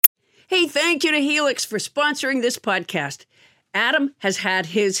Hey, thank you to Helix for sponsoring this podcast. Adam has had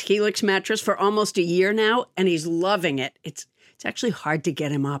his Helix mattress for almost a year now, and he's loving it. It's actually hard to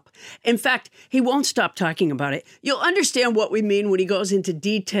get him up. In fact, he won't stop talking about it. You'll understand what we mean when he goes into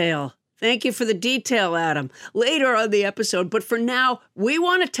detail. Thank you for the detail, Adam, later on the episode. But for now, we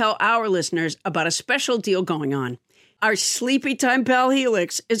want to tell our listeners about a special deal going on. Our Sleepy Time pal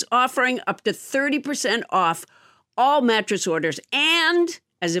Helix is offering up to 30% off all mattress orders and,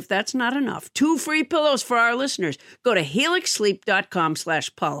 as if that's not enough, 2 free pillows for our listeners. Go to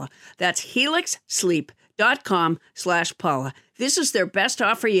helixsleep.com/Paula. That's helixsleep.com/Paula. This is their best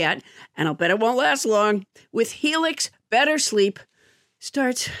offer yet, and I'll bet it won't last long. With Helix, better sleep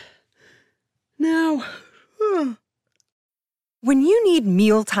starts now. When you need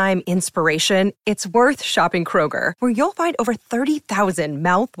mealtime inspiration, it's worth shopping Kroger, where you'll find over 30,000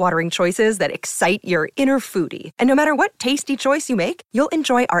 mouth-watering choices that excite your inner foodie. And no matter what tasty choice you make, you'll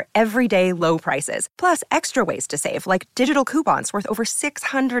enjoy our everyday low prices, plus extra ways to save, like digital coupons worth over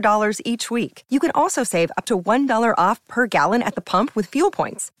 $600 each week. You can also save up to $1 off per gallon at the pump with fuel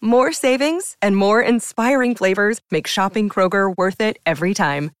points. More savings and more inspiring flavors make shopping Kroger worth it every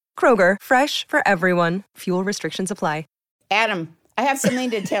time. Kroger, fresh for everyone. Fuel restrictions apply. Adam, I have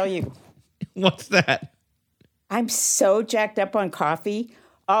something to tell you. What's that? I'm so jacked up on coffee.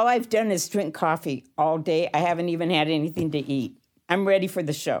 All I've done is drink coffee all day. I haven't even had anything to eat. I'm ready for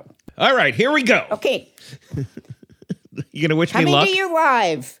the show. All right, here we go. Okay. You gonna wish me luck? Coming to you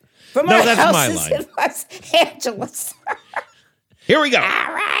live from our that's my houses line. in Los Angeles. Here we go. All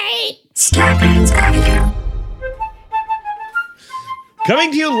right. Scarpins Avenue.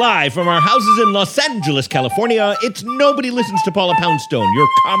 Coming to you live from our houses in Los Angeles, California, it's Nobody Listens to Paula Poundstone, your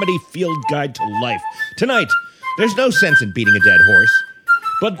comedy field guide to life. Tonight, there's no sense in beating a dead horse,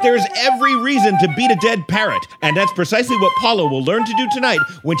 but there's every reason to beat a dead parrot, and that's precisely what Paula will learn to do tonight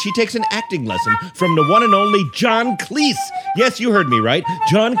when she takes an acting lesson from the one and only John Cleese. Yes, you heard me right.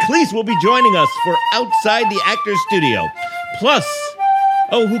 John Cleese will be joining us for Outside the Actors Studio. Plus,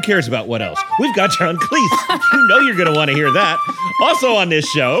 oh, who cares about what else? We've got John Cleese. You know you're going to want to hear that. Also on this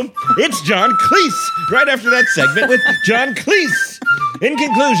show, it's John Cleese. Right after that segment with John Cleese. In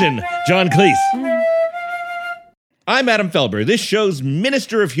conclusion, John Cleese. I'm Adam Felber, this show's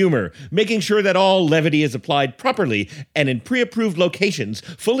Minister of Humor, making sure that all levity is applied properly and in pre-approved locations,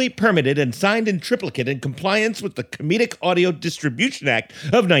 fully permitted and signed in triplicate in compliance with the Comedic Audio Distribution Act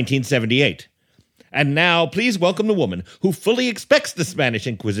of 1978. And now, please welcome the woman who fully expects the Spanish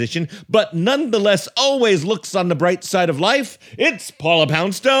Inquisition, but nonetheless always looks on the bright side of life. It's Paula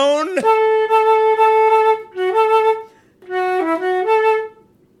Poundstone. Hey,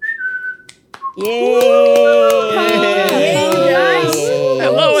 guys.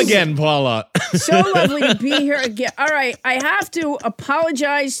 Hello again, Paula. So lovely to be here again. All right, I have to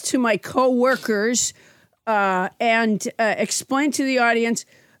apologize to my co-workers and explain to the audience,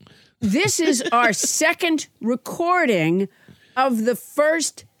 this is our second recording of the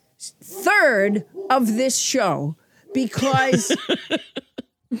first third of this show because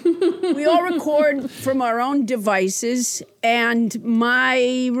we all record from our own devices and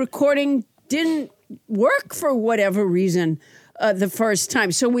my recording didn't work for whatever reason the first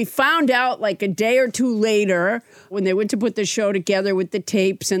time. So we found out like a day or two later when they went to put the show together with the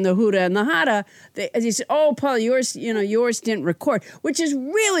tapes and the Huda and the Hada, they said, oh, Paul, yours didn't record, which is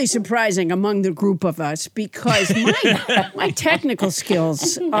really surprising among the group of us because my technical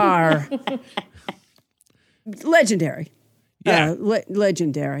skills are legendary. Yeah.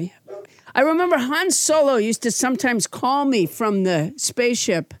 Legendary. I remember Han Solo used to sometimes call me from the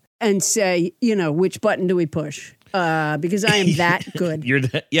spaceship and say, which button do we push? Because I am that good.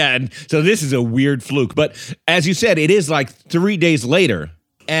 And so this is a weird fluke. But as you said, it is like 3 days later.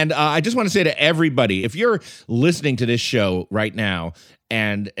 And I just want to say to everybody, if you're listening to this show right now,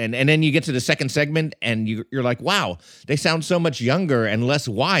 and then you get to the second segment and you're like, wow, they sound so much younger and less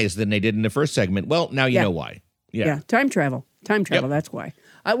wise than they did in the first segment. Well, now you know why. Yeah, time travel. Yep. That's why.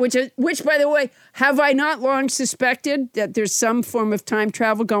 Which, by the way, have I not long suspected that there's some form of time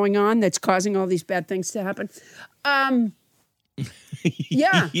travel going on that's causing all these bad things to happen?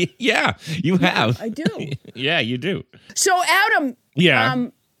 Yeah. Yeah, you have. I do. Yeah, you do. So, Adam. Yeah.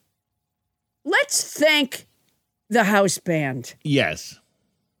 Let's thank the house band. Yes.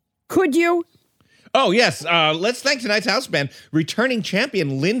 Could you? Oh, yes. Let's thank tonight's house band, returning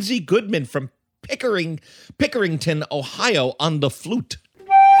champion Lindsay Goodman from Pickerington, Ohio, on the flute.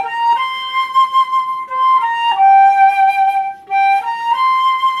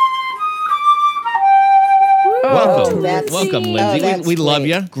 Welcome, Lindsay. We love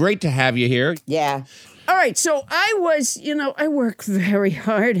you. Great to have you here. Yeah. All right. So I was, I work very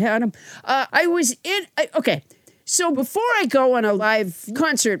hard, Adam. Okay. So before I go on a live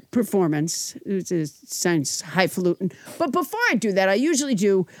concert performance, it sounds highfalutin, but before I do that, I usually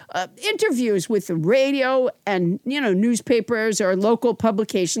do interviews with the radio and, newspapers or local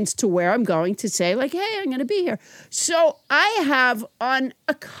publications to where I'm going to say, like, hey, I'm going to be here. So I have on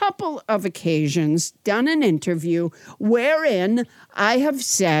a couple of occasions done an interview wherein I have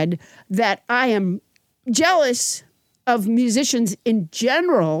said that I am jealous of musicians in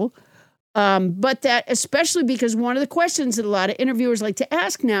general, but that especially because one of the questions that a lot of interviewers like to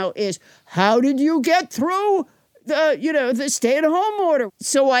ask now is, how did you get through the stay-at-home order?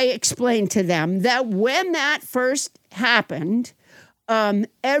 So I explained to them that when that first happened,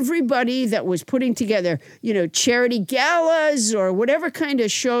 everybody that was putting together, charity galas or whatever kind of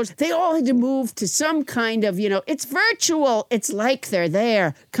shows, they all had to move to some kind of, it's virtual, it's like they're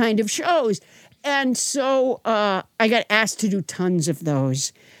there kind of shows. And so I got asked to do tons of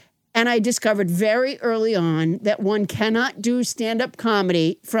those. And I discovered very early on that one cannot do stand-up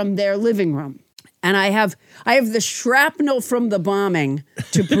comedy from their living room. And I have the shrapnel from the bombing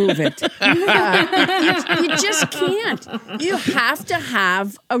to prove it. You just can't. You have to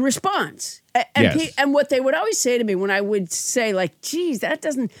have a response. And what they would always say to me when I would say, like, geez, that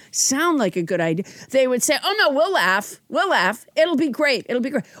doesn't sound like a good idea, they would say, oh, no, we'll laugh. It'll be great.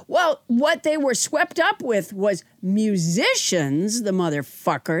 Well, what they were swept up with was musicians, the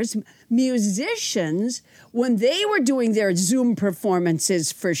motherfuckers, when they were doing their Zoom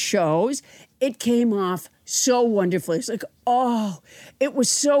performances for shows, it came off so wonderfully. It's like, it was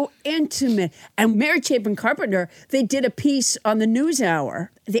so intimate. And Mary Chapin Carpenter, they did a piece on the NewsHour.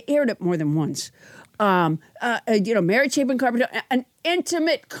 They aired it more than once. Mary Chapin Carpenter, an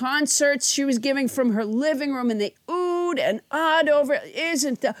intimate concert she was giving from her living room, and they oohed and awed over it.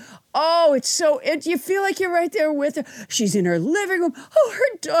 You feel like you're right there with her. She's in her living room. Oh,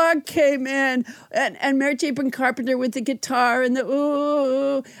 her dog came in, and Mary Chapin Carpenter with the guitar and the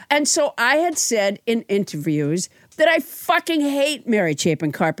ooh. And so I had said in interviews that I fucking hate Mary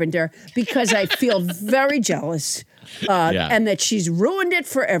Chapin Carpenter because I feel very jealous. And that she's ruined it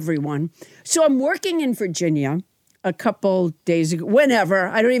for everyone. So I'm working in Virginia a couple days ago, whenever,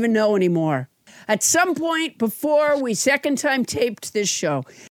 I don't even know anymore. At some point before we second time taped this show.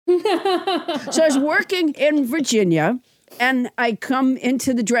 So I was working in Virginia, and I come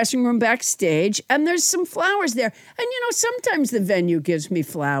into the dressing room backstage, and there's some flowers there. And, sometimes the venue gives me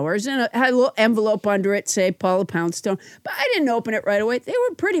flowers, and it had a little envelope under it, say Paula Poundstone. But I didn't open it right away. They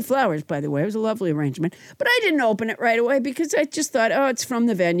were pretty flowers, by the way. It was a lovely arrangement. But I didn't open it right away because I just thought, it's from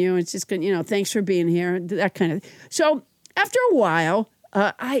the venue. It's just good, thanks for being here, that kind of thing. So after a while,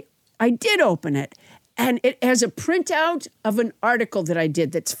 I did open it. And it has a printout of an article that I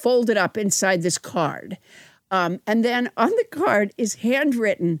did that's folded up inside this card. And then on the card is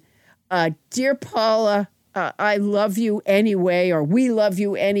handwritten, Dear Paula, I love you anyway, or we love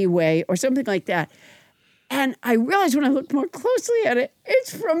you anyway, or something like that. And I realized when I looked more closely at it,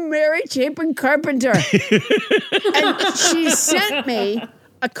 it's from Mary Chapin Carpenter. And she sent me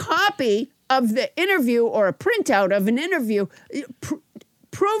a copy of the interview, or a printout of an interview,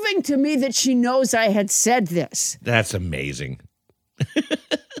 proving to me that she knows I had said this. That's amazing.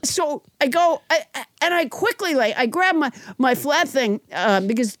 So I go, I quickly, I grabbed my flat thing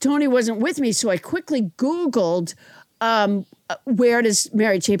because Tony wasn't with me. So I quickly Googled, where does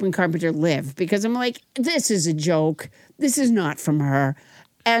Mary Chapin Carpenter live? Because I'm like, this is a joke. This is not from her.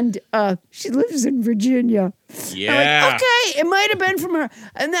 And she lives in Virginia. Yeah. I'm like, okay, it might have been from her.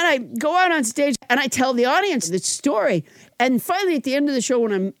 And then I go out on stage and I tell the audience the story. And finally, at the end of the show,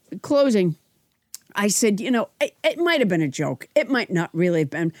 when I'm closing, I said, it might have been a joke. It might not really have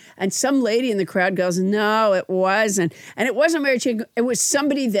been. And some lady in the crowd goes, no, it wasn't. And it wasn't Mary Chapin. It was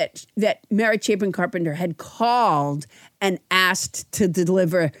somebody that Mary Chapin Carpenter had called and asked to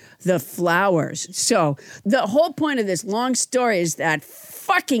deliver the flowers. So the whole point of this long story is that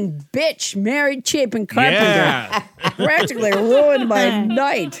fucking bitch, Mary Chapin Carpenter, practically ruined my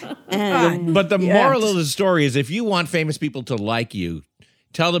night. But the moral of the story is, if you want famous people to like you,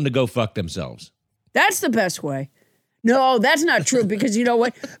 tell them to go fuck themselves. That's the best way. No, that's not true, because you know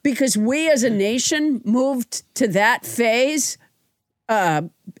what? Because we as a nation moved to that phase a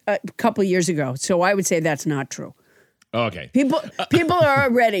couple years ago. So I would say that's not true. Okay. People are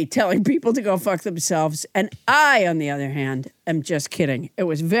already telling people to go fuck themselves. And I, on the other hand, am just kidding. It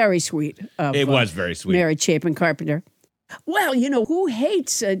was very sweet. It was very sweet. Mary Chapin Carpenter. Well, who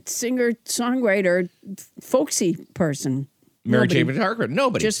hates a singer-songwriter, folksy person? Mary Chapin Carpenter?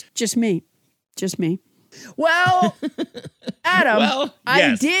 Nobody. Just me. Just me. Well, Adam, yes.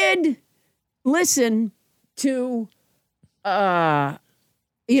 I did listen to,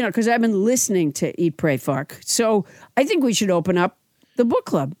 because I've been listening to Eat, Pray, Fuck. So I think we should open up the book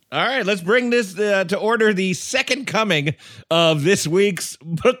club. All right, let's bring this to order, the second coming of this week's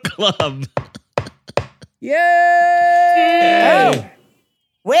book club. Yay! Oh,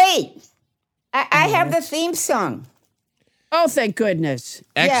 wait. I have the theme song. Oh, thank goodness.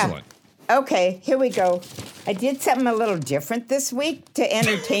 Excellent. Yeah. Okay, here we go. I did something a little different this week to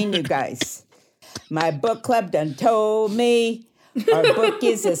entertain you guys. My book club done told me our book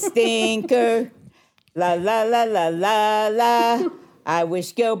is a stinker. La, la, la, la, la, la. I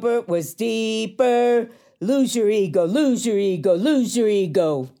wish Gilbert was deeper. Lose your ego, lose your ego, lose your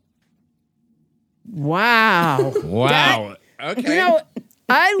ego. Wow. Wow. Okay.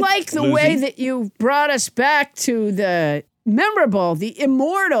 I like the way that you brought us back to the memorable, the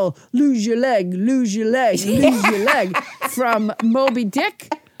immortal lose your leg, lose your leg, lose your leg from Moby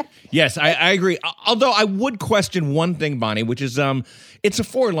Dick. Yes, I agree. Although I would question one thing, Bonnie, which is it's a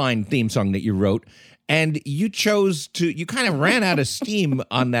 4-line theme song that you wrote, and you kind of ran out of steam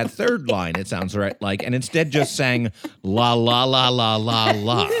on that third line, it sounds like, and instead just sang la, la, la, la, la,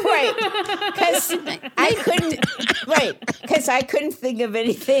 la. Right, because I couldn't think of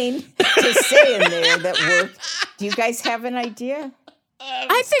anything to say in there that worked. Do you guys have an idea?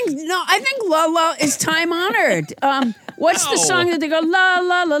 I think La La is time honored. What's the song that they go la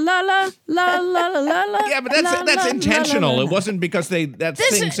la la la la la la la la la? Yeah, but that's intentional. It wasn't because they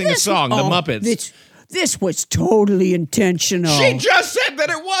sing a song. The Muppets. This was totally intentional. She just said that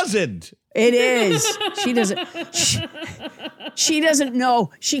it wasn't. It is. She doesn't. She doesn't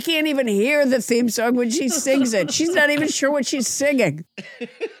know. She can't even hear the theme song when she sings it. She's not even sure what she's singing.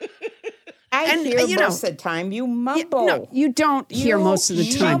 I hear most of the time. You mumble. No, you don't hear most of the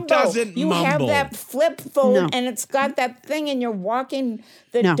time. She doesn't you mumble. have that flip phone, and it's got that thing, and you're walking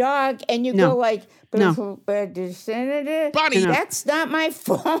the dog, and you go like, Bonnie, that's not my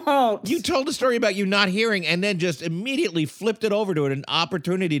fault. You told a story about you not hearing and then just immediately flipped it over to an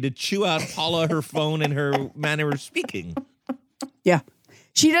opportunity to chew out Paula, her phone, and her manner of speaking. Yeah.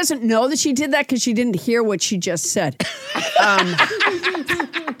 She doesn't know that she did that because she didn't hear what she just said.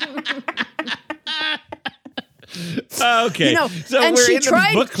 Okay. So and we're she in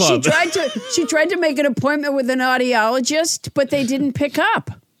tried, the book club. She tried to make an appointment with an audiologist, but they didn't pick up.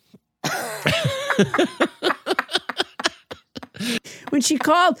 When she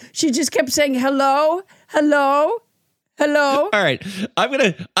called, she just kept saying, hello, hello, hello. All right. I'm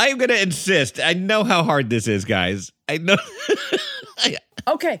gonna insist. I know how hard this is, guys. I know.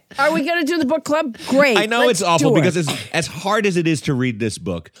 Okay. Are we going to do the book club? Great. I know it's awful because as hard as it is to read this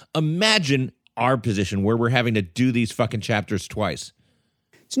book, imagine our position where we're having to do these fucking chapters twice.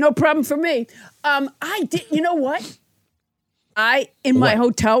 It's no problem for me. I did. You know what? In my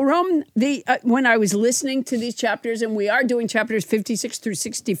hotel room, when I was listening to these chapters, and we are doing chapters 56 through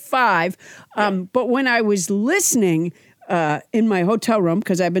 65, but when I was listening in my hotel room,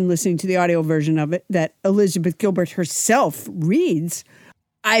 because I've been listening to the audio version of it that Elizabeth Gilbert herself reads,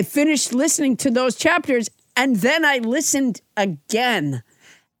 I finished listening to those chapters, and then I listened again.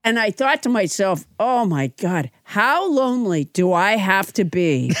 And I thought to myself, oh, my God, how lonely do I have to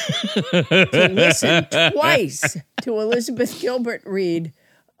be to listen twice to Elizabeth Gilbert read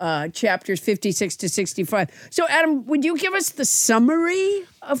chapters 56 to 65. So, Adam, would you give us the summary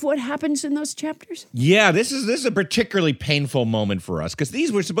of what happens in those chapters? Yeah, this is a particularly painful moment for us because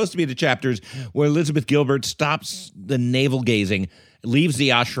these were supposed to be the chapters where Elizabeth Gilbert stops the navel gazing, leaves the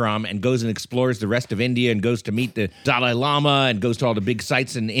ashram and goes and explores the rest of India and goes to meet the Dalai Lama and goes to all the big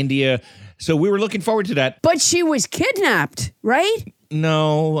sites in India. So we were looking forward to that. But she was kidnapped, right?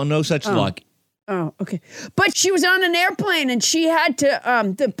 No such luck. Oh, okay. But she was on an airplane and she had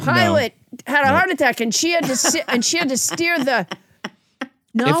to, the pilot had a heart attack and she had to steer the,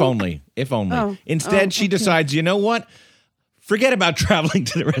 no? If only. Oh. Instead, she decides, you know what? Forget about traveling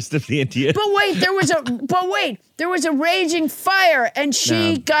to the rest of the India. But wait, there was a raging fire, and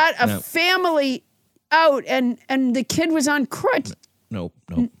she got a family out, and the kid was on crutch. Nope.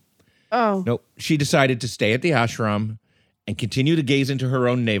 Oh. Nope. She decided to stay at the ashram and continue to gaze into her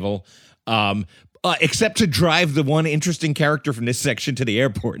own navel, except to drive the one interesting character from this section to the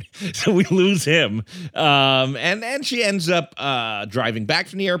airport. So we lose him. And she ends up driving back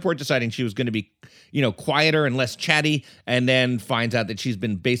from the airport, deciding she was going to be quieter and less chatty, and then finds out that she's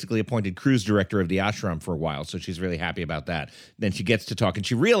been basically appointed cruise director of the ashram for a while, so she's really happy about that. Then she gets to talk, and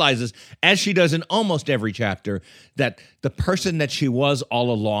she realizes, as she does in almost every chapter, that the person that she was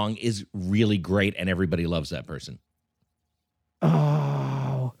all along is really great, and everybody loves that person.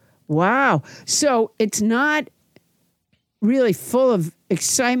 Oh, wow. So it's not really full of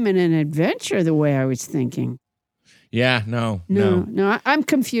excitement and adventure the way I was thinking. Yeah, no. I'm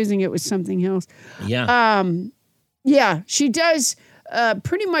confusing it with something else. Yeah. Yeah, she does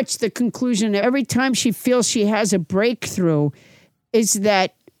pretty much the conclusion every time she feels she has a breakthrough is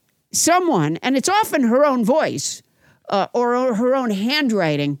that someone, and it's often her own voice or her own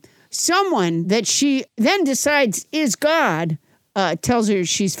handwriting, someone that she then decides is God tells her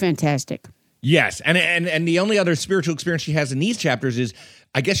she's fantastic. Yes, and the only other spiritual experience she has in these chapters is,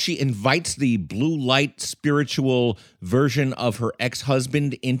 I guess she invites the blue light spiritual version of her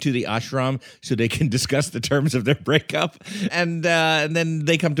ex-husband into the ashram so they can discuss the terms of their breakup, and then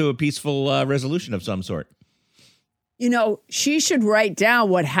they come to a peaceful resolution of some sort. You know, she should write down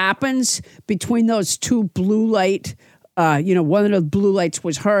what happens between those two blue light. One of the blue lights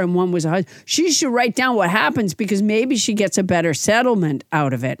was her and one was a husband. She should write down what happens because maybe she gets a better settlement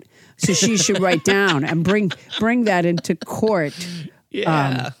out of it. So she should write down and bring that into court.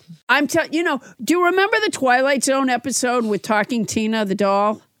 Yeah. do you remember the Twilight Zone episode with Talking Tina, the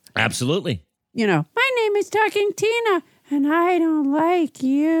doll? Absolutely. You know, my name is Talking Tina and I don't like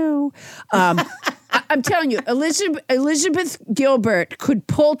you. I'm telling you, Elizabeth Gilbert could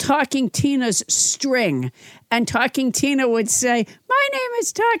pull Talking Tina's string, and Talking Tina would say, my name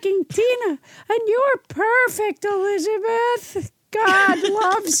is Talking Tina, and you're perfect, Elizabeth. God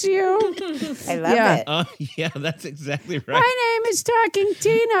loves you. I love it. Yeah, that's exactly right. My name is Talking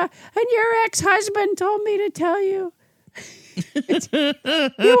Tina, and your ex-husband told me to tell you.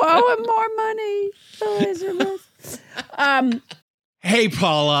 You owe him more money, Elizabeth. Hey,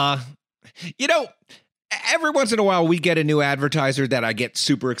 Paula. You know, every once in a while we get a new advertiser that I get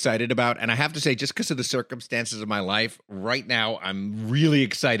super excited about. And I have to say, just because of the circumstances of my life, right now I'm really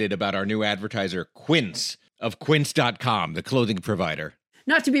excited about our new advertiser, Quince, of Quince.com, the clothing provider.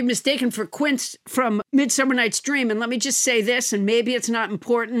 Not to be mistaken for Quince from Midsummer Night's Dream. And let me just say this, and maybe it's not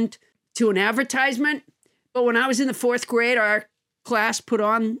important to an advertisement, but when I was in the 4th grade, our class put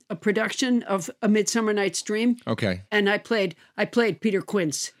on a production of A Midsummer Night's Dream. Okay. And I played Peter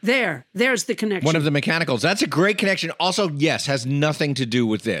Quince. There's the connection. One of the mechanicals. That's a great connection. Also, yes, has nothing to do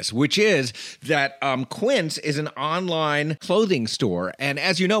with this, which is that Quince is an online clothing store. And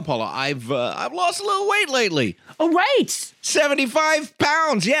as you know, Paula, I've lost a little weight lately. Oh, right. 75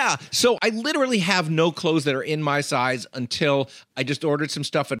 pounds, yeah. So I literally have no clothes that are in my size until I just ordered some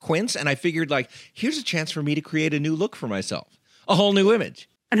stuff at Quince, and I figured, like, here's a chance for me to create a new look for myself. A whole new image.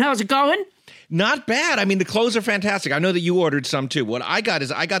 And how's it going? Not bad. I mean, the clothes are fantastic. I know that you ordered some too. What I got is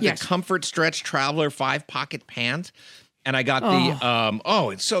the Comfort Stretch Traveler 5-pocket pants. And I got and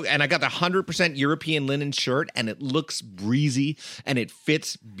I got the 100% European linen shirt, and it looks breezy and it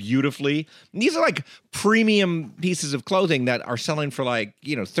fits beautifully. And these are like premium pieces of clothing that are selling for like,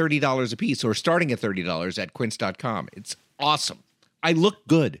 $30 a piece or starting at $30 at quince.com. It's awesome. I look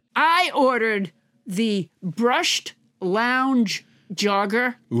good. I ordered the brushed lounge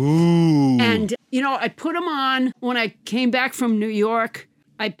jogger. Ooh. And, I put them on when I came back from New York.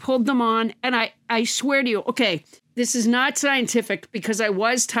 I pulled them on, and I swear to you, okay, this is not scientific because I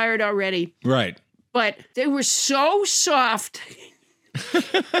was tired already. Right. But they were so soft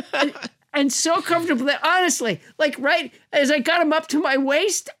and so comfortable that honestly, like right as I got them up to my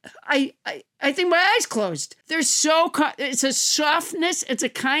waist, I think my eyes closed. They're it's a softness. It's a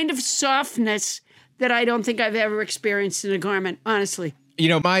kind of softness that I don't think I've ever experienced in a garment, honestly.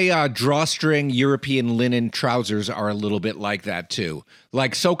 My drawstring European linen trousers are a little bit like that, too.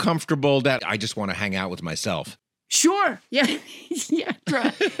 Like, so comfortable that I just want to hang out with myself. Sure. Yeah. Yeah.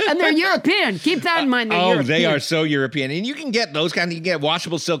 And they're European. Keep that in mind. European. They are so European. And you can get those kinds. You can get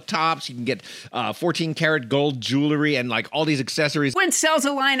washable silk tops. You can get 14-karat gold jewelry and like all these accessories. Quince sells a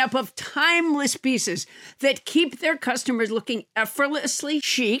lineup of timeless pieces that keep their customers looking effortlessly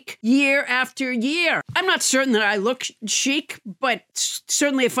chic year after year. I'm not certain that I look chic, but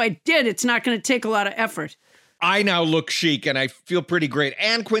certainly if I did, it's not going to take a lot of effort. I now look chic and I feel pretty great.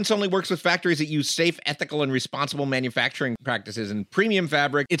 And Quince only works with factories that use safe, ethical, and responsible manufacturing practices and premium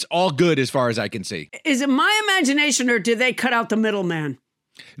fabric. It's all good as far as I can see. Is it my imagination or did they cut out the middleman?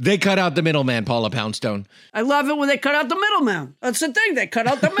 They cut out the middleman, Paula Poundstone. I love it when they cut out the middleman. That's the thing. They cut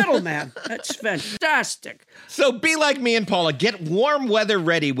out the middleman. That's fantastic. So be like me and Paula. Get warm weather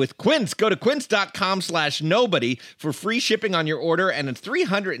ready with Quince. Go to quince.com/nobody for free shipping on your order and a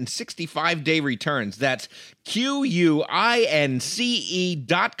 365-day returns. That's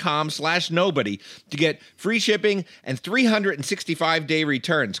QUINCE.com/nobody to get free shipping and 365-day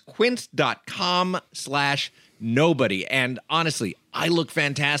returns. Quince.com/nobody. And honestly, I look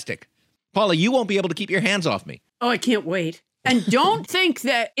fantastic. Paula, you won't be able to keep your hands off me. Oh, I can't wait. And don't think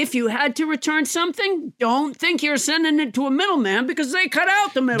that if you had to return something, don't think you're sending it to a middleman because they cut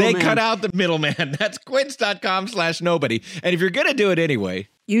out the middleman. They cut out the middleman. That's quince.com/nobody. And if you're going to do it anyway,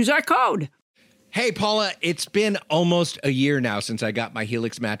 use our code. Hey, Paula, it's been almost a year now since I got my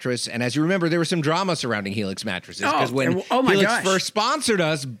Helix mattress. And as you remember, there was some drama surrounding Helix mattresses. Because when Helix first sponsored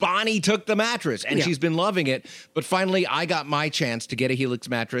us, Bonnie took the mattress. And she's been loving it. But finally, I got my chance to get a Helix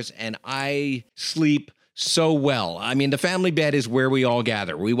mattress. And I sleep so well. I mean, the family bed is where we all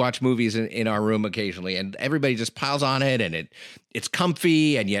gather. We watch movies in our room occasionally. And everybody just piles on it. And it's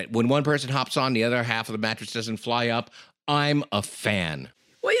comfy. And yet, when one person hops on, the other half of the mattress doesn't fly up. I'm a fan.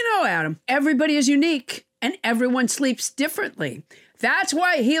 Well, you know, Adam, everybody is unique and everyone sleeps differently. That's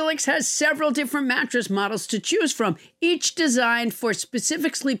why Helix has several different mattress models to choose from, each designed for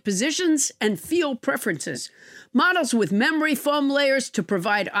specific sleep positions and feel preferences. Models with memory foam layers to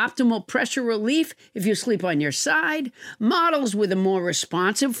provide optimal pressure relief if you sleep on your side. Models with a more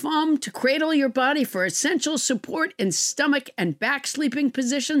responsive foam to cradle your body for essential support in stomach and back sleeping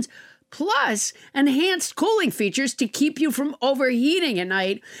positions. Plus, enhanced cooling features to keep you from overheating at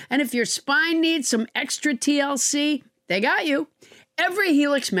night. And if your spine needs some extra TLC, they got you. Every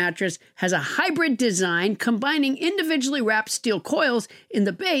Helix mattress has a hybrid design combining individually wrapped steel coils in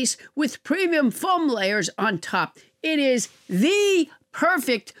the base with premium foam layers on top. It is the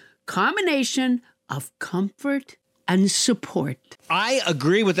perfect combination of comfort and support. I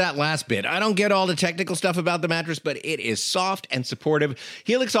agree with that last bit. I don't get all the technical stuff about the mattress, but it is soft and supportive.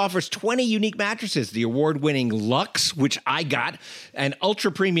 Helix offers 20 unique mattresses, the award-winning Luxe, which I got, and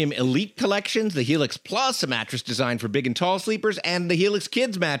ultra-premium Elite collections, the Helix Plus, a mattress designed for big and tall sleepers, and the Helix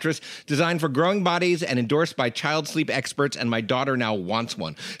Kids mattress, designed for growing bodies and endorsed by child sleep experts, and my daughter now wants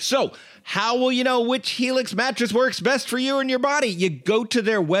one. So, how will you know which Helix mattress works best for you and your body? You go to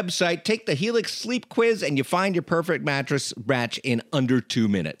their website, take the Helix sleep quiz, and you find your perfect mattress match in under 2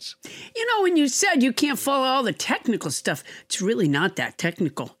 minutes. You know, when you said you can't follow all the technical stuff, it's really not that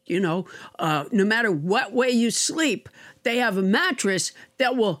technical. You know, no matter what way you sleep, they have a mattress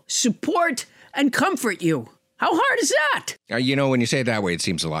that will support and comfort you. How hard is that? You know, when you say it that way, it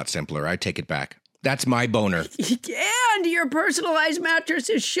seems a lot simpler. I take it back. That's my boner. And your personalized mattress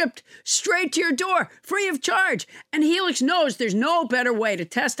is shipped straight to your door, free of charge. And Helix knows there's no better way to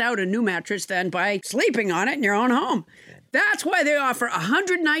test out a new mattress than by sleeping on it in your own home. That's why they offer a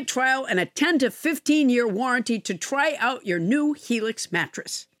 100-night trial and a 10 to 15-year warranty to try out your new Helix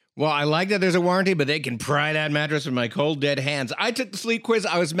mattress. Well, I like that there's a warranty, but they can pry that mattress with my cold, dead hands. I took the sleep quiz.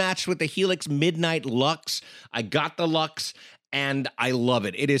 I was matched with the Helix Midnight Luxe. I got the Luxe, and I love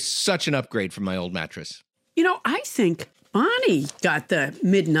it. It is such an upgrade from my old mattress. You know, I think Bonnie got the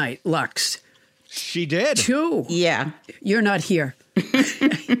Midnight Luxe. She did. Too. Yeah. You're not here.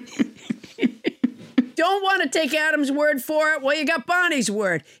 Don't want to take Adam's word for it? Well, you got Bonnie's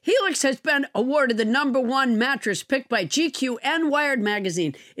word. Helix has been awarded the #1 mattress picked by GQ and Wired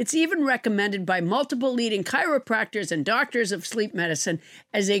magazine. It's even recommended by multiple leading chiropractors and doctors of sleep medicine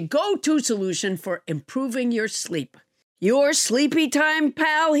as a go-to solution for improving your sleep. Your sleepy time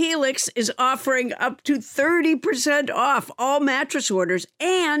pal Helix is offering up to 30% off all mattress orders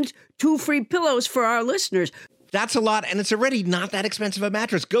and 2 free pillows for our listeners. That's a lot, and it's already not that expensive a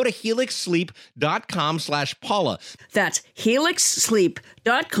mattress. Go to helixsleep.com/Paula. That's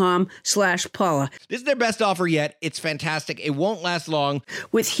helixsleep.com/Paula. This is their best offer yet. It's fantastic. It won't last long.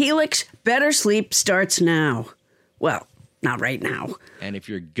 With Helix, better sleep starts now. Well, not right now. And if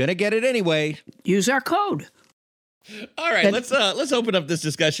you're going to get it anyway, use our code. All right, let's open up this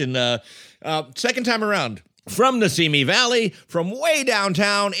discussion. Second time around. From the Simi Valley, from way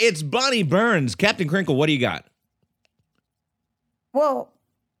downtown, it's Bonnie Burns. Captain Crinkle, what do you got? Well,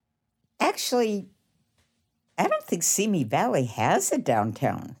 actually, I don't think Simi Valley has a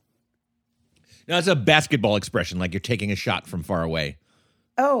downtown. No, it's a basketball expression, like you're taking a shot from far away.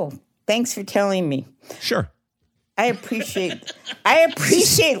 Oh, thanks for telling me. Sure. I appreciate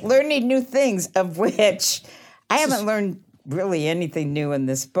learning new things, of which I haven't learned really anything new in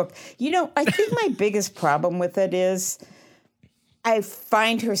this book. You know, I think my biggest problem with it is I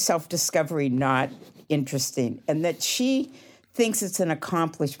find her self-discovery not interesting, and that she thinks it's an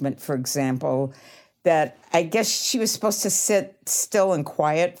accomplishment, for example, that I guess she was supposed to sit still and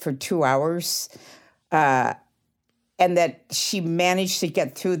quiet for 2 hours, and that she managed to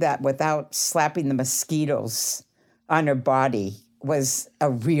get through that without slapping the mosquitoes on her body was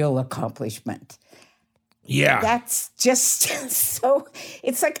a real accomplishment. Yeah. That's just so,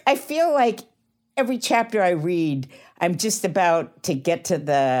 it's like, I feel like every chapter I read, I'm just about to get to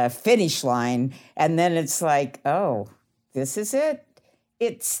the finish line. And then it's like, oh, this is it.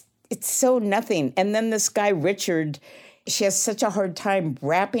 It's so nothing. And then this guy, Richard, she has such a hard time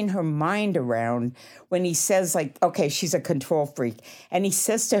wrapping her mind around when he says, like, okay, she's a control freak. And he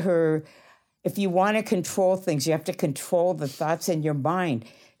says to her, if you want to control things, you have to control the thoughts in your mind.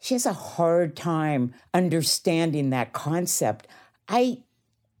 She has a hard time understanding that concept.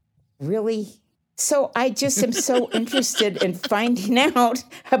 So I just am so interested in finding out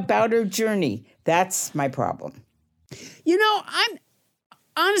about her journey. That's my problem. You know,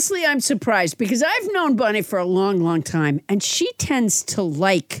 I'm surprised because I've known Bonnie for a long, long time, and she tends to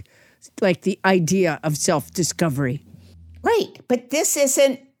like the idea of self-discovery. Right, but this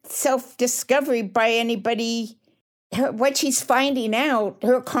isn't self-discovery by anybody. What she's finding out,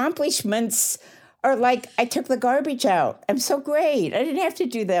 her accomplishments are like, I took the garbage out. I'm so great. I didn't have to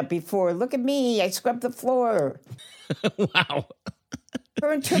do that before. Look at me. I scrubbed the floor. Wow.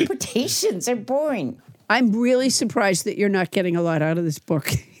 Her interpretations are boring. I'm really surprised that you're not getting a lot out of this book.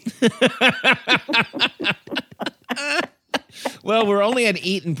 Well, we're only at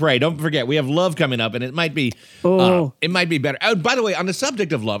Eat and Pray. Don't forget, we have love coming up, and it might be better. Oh, by the way, on the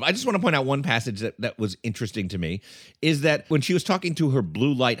subject of love, I just want to point out one passage that was interesting to me, is that when she was talking to her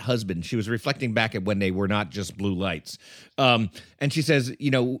blue light husband, she was reflecting back at when they were not just blue lights. And she says,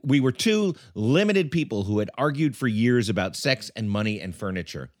 we were two limited people who had argued for years about sex and money and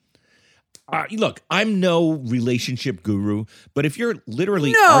furniture. Look, I'm no relationship guru, but if you're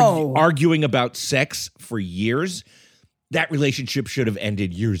literally arguing about sex for years, that relationship should have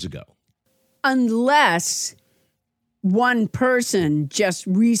ended years ago. Unless one person just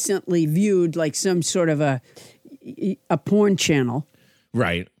recently viewed like some sort of a porn channel.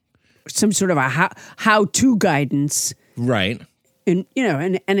 Right. Some sort of a how-to guidance. Right. And,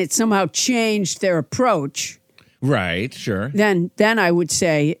 and it somehow changed their approach. Right, sure. Then I would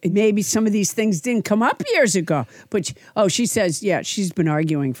say maybe some of these things didn't come up years ago. But, she says, she's been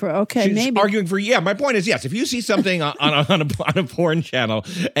arguing for, maybe. Arguing for, my point is, yes, if you see something on a porn channel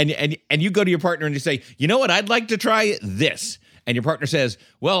and you go to your partner and you say, you know what, I'd like to try this. And your partner says,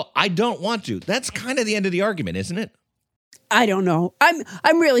 well, I don't want to. That's kind of the end of the argument, isn't it? I don't know.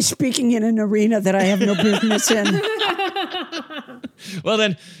 I'm really speaking in an arena that I have no business in. Well,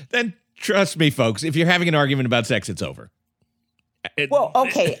 then trust me, folks, if you're having an argument about sex, it's over. Well,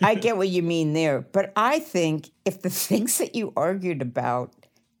 okay, I get what you mean there. But I think if the things that you argued about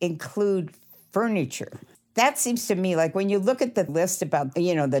include furniture, that seems to me like when you look at the list about,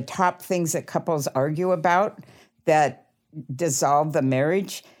 the top things that couples argue about that dissolve the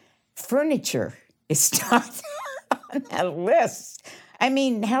marriage, furniture is not on that list. I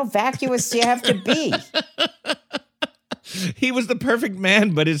mean, how vacuous do you have to be? He was the perfect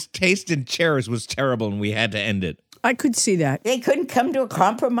man, but his taste in chairs was terrible, and we had to end it. I could see that. They couldn't come to a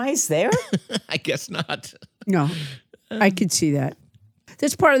compromise there? I guess not. No, I could see that.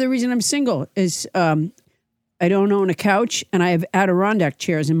 That's part of the reason I'm single is I don't own a couch, and I have Adirondack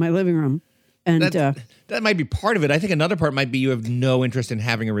chairs in my living room. And that might be part of it. I think another part might be you have no interest in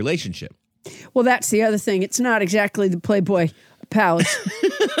having a relationship. Well, that's the other thing. It's not exactly the Playboy Palace.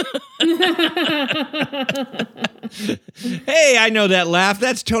 Hey, I know that laugh.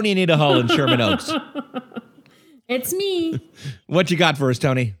 That's Tony Anita Hull in Sherman Oaks. It's me. What you got for us,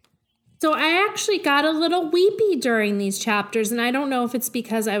 Tony? So I actually got a little weepy during these chapters, and I don't know if it's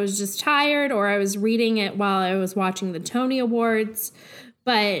because I was just tired or I was reading it while I was watching the Tony Awards,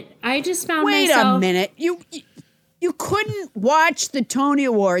 but I just found myself... Wait a minute. You couldn't watch the Tony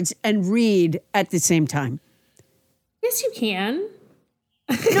Awards and read at the same time. Yes, you can.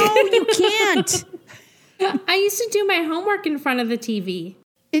 No, you can't. I used to do my homework in front of the TV.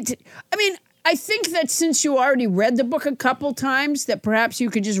 I think that since you already read the book a couple times, that perhaps you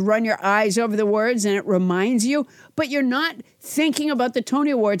could just run your eyes over the words and it reminds you, but you're not thinking about the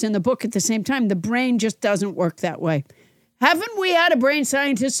Tony Awards and the book at the same time. The brain just doesn't work that way. Haven't we had a brain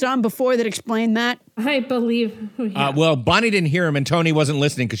scientist on before that explained that? I believe. Well, Bonnie didn't hear him and Tony wasn't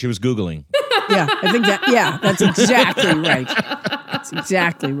listening because she was Googling. Yeah, I think that's exactly right. That's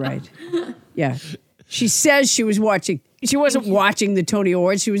exactly right. Yeah. She says she was watching. She wasn't watching the Tony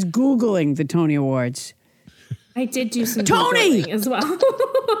Awards. She was Googling the Tony Awards. I did do some Tony Googling as well.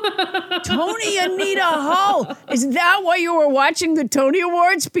 Tony Anita Hull. Is that why you were watching the Tony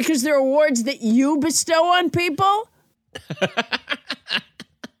Awards? Because they're awards that you bestow on people?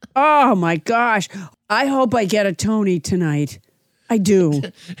 Oh, my gosh. I hope I get a Tony tonight. I do.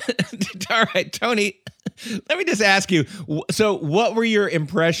 All right, Tony, let me just ask you. So what were your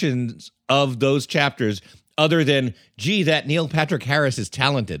impressions of those chapters other than, gee, that Neil Patrick Harris is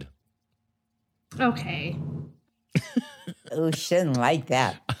talented? Okay. Oh, shouldn't like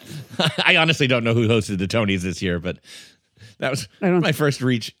that. I honestly don't know who hosted the Tonys this year, but that was my first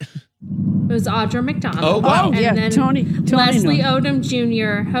reach. It was Audra McDonald. Oh, wow. Oh, yeah, then Tony Leslie knew. Odom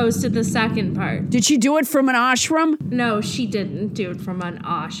Jr. hosted the second part. Did she do it from an ashram? No, she didn't do it from an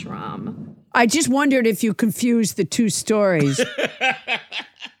ashram. I just wondered if you confused the two stories.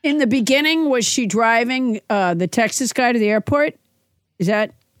 In the beginning, was she driving the Texas guy to the airport? Is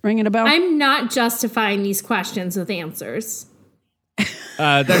that ringing a bell? I'm not justifying these questions with answers.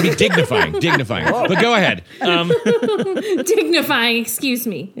 That'd be dignifying. But go ahead. Dignifying, excuse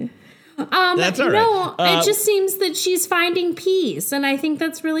me. That's all right. No, it just seems that she's finding peace, and I think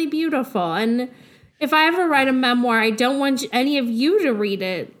that's really beautiful. And if I ever write a memoir, I don't want any of you to read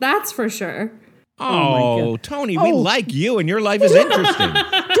it. That's for sure. Oh, Tony, we like you, and your life is interesting.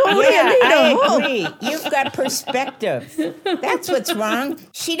 I agree. You've got perspective. That's what's wrong.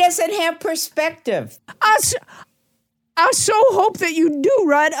 She doesn't have perspective. I so hope that you do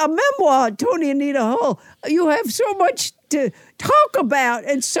write a memoir, Tony Anita Hall. You have so much to talk about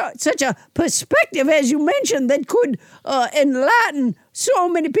and such a perspective, as you mentioned, that could enlighten so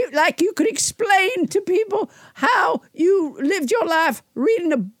many people. Like you could explain to people how you lived your life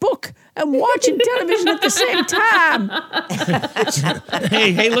reading a book and watching television at the same time.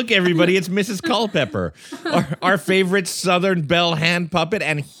 Hey, look, everybody, it's Mrs. Culpepper, our favorite Southern Belle hand puppet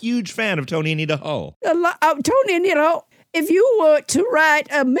and huge fan of Tony Anita Hull. Tony Anita Hall, if you were to write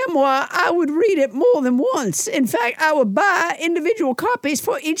a memoir, I would read it more than once. In fact, I would buy individual copies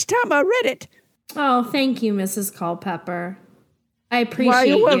for each time I read it. Oh, thank you, Mrs. Culpepper. I appreciate Well,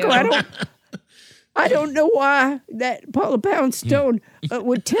 you're welcome. you. I don't know why that Paula Poundstone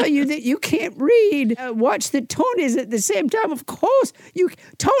would tell you that you can't read, watch the Tonys at the same time. Of course,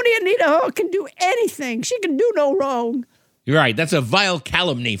 Tony Anita Hall can do anything. She can do no wrong. You're right. That's a vile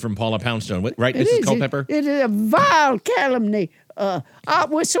calumny from Paula Poundstone, right, Mrs. Culpepper? It is a vile calumny.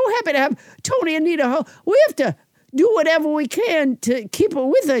 We're so happy to have Tony Anita Hall. We have to do whatever we can to keep her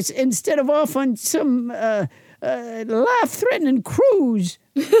with us instead of off on some life-threatening cruise.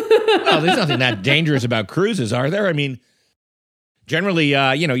 Well, there's nothing that dangerous about cruises, are there? I mean, generally,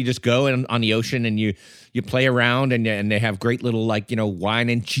 you just go on the ocean and you play around and they have great little, wine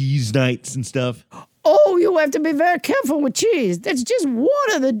and cheese nights and stuff. Oh, you have to be very careful with cheese. That's just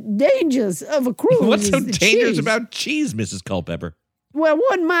one of the dangers of a cruise. What's so is the dangerous cheese. about cheese, Mrs. Culpepper? Well,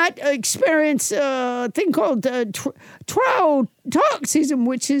 one might experience a thing called triotoxism,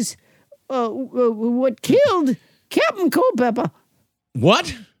 which is what killed Captain Culpepper.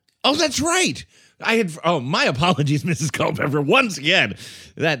 What? Oh, that's right. My apologies, Mrs. Culpepper. Once again,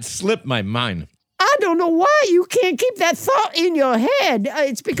 that slipped my mind. I don't know why you can't keep that thought in your head.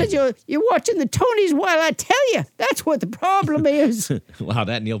 It's because you're watching the Tonys while I tell you. That's what the problem is. Wow,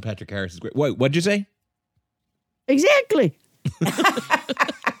 that Neil Patrick Harris is great. What'd you say? Exactly.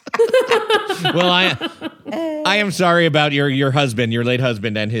 Well, I am sorry about your husband, your late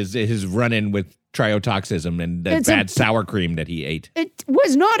husband, and his run-in with triotoxism and the bad sour cream that he ate. It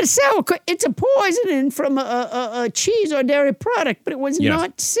was not a sour cream. It's a poisoning from a cheese or dairy product, but it was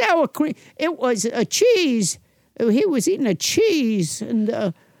not sour cream. It was a cheese. He was eating a cheese, and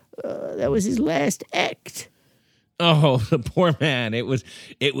that was his last act. Oh, the poor man. It was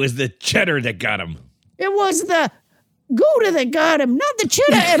the cheddar that got him. It was the Gouda that got him, not the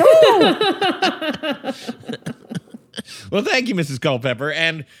cheddar at all. Well, thank you, Mrs. Culpepper.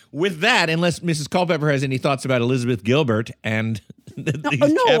 And with that, unless Mrs. Culpepper has any thoughts about Elizabeth Gilbert and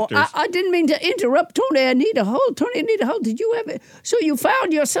these chapters. I didn't mean to interrupt Tony Anita Hall. Tony Anita Hall, did you have it? So you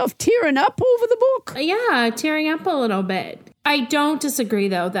found yourself tearing up over the book? Yeah, tearing up a little bit. I don't disagree,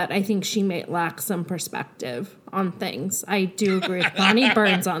 though, that I think she may lack some perspective on things. I do agree with Bonnie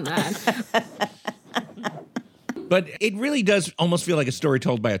Burns on that. But it really does almost feel like a story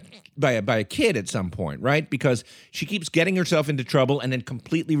told by a kid at some point, right? Because she keeps getting herself into trouble and then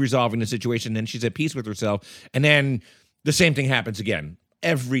completely resolving the situation. Then she's at peace with herself. And then the same thing happens again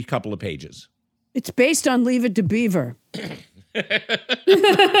every couple of pages. It's based on Leave It to Beaver.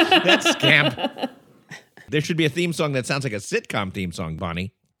 That's camp. There should be a theme song that sounds like a sitcom theme song,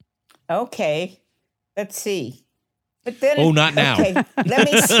 Bonnie. Okay. Let's see. But then not now. Okay,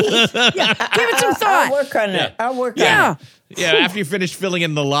 let me see. Give it some thought. I'll work on it. I'll work on Yeah. it. Yeah, after you finish filling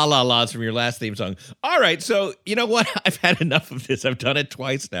in the la-la-las from your last theme song. All right, so you know what? I've had enough of this. I've done it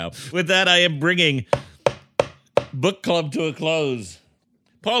twice now. With that, I am bringing Book Club to a close.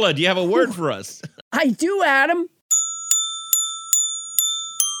 Paula, do you have a word for us? I do, Adam.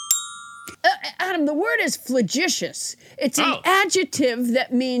 Adam, the word is flagitious. It's an adjective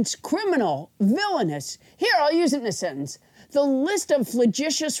that means criminal, villainous. Here, I'll use it in a sentence. The list of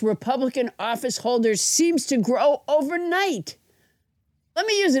flagitious Republican office holders seems to grow overnight. Let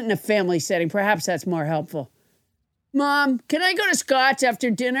me use it in a family setting. Perhaps that's more helpful. Mom, can I go to Scott's after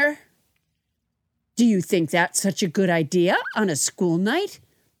dinner? Do you think that's such a good idea on a school night?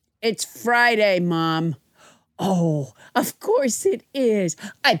 It's Friday, Mom. Oh, of course it is.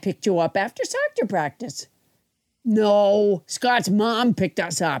 I picked you up after soccer practice. No, Scott's mom picked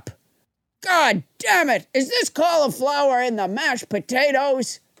us up. God damn it! Is this cauliflower in the mashed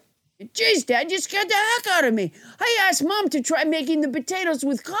potatoes? Jeez, Dad, you scared the heck out of me. I asked Mom to try making the potatoes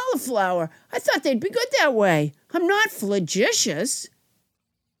with cauliflower. I thought they'd be good that way. I'm not flagitious.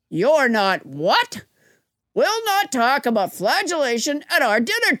 You're not what? We'll not talk about flagellation at our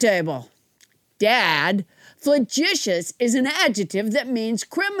dinner table. Dad, flagitious is an adjective that means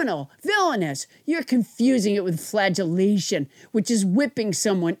criminal, villainous. You're confusing it with flagellation, which is whipping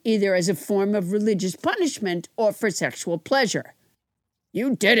someone either as a form of religious punishment or for sexual pleasure.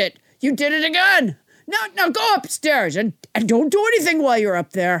 You did it. You did it again. Now go upstairs and don't do anything while you're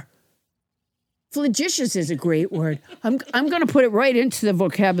up there. Flagitious is a great word. I'm going to put it right into the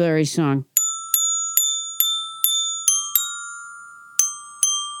vocabulary song.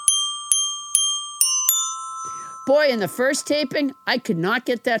 Boy, in the first taping, I could not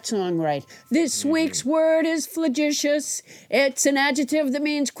get that song right. This week's word is flagitious. It's an adjective that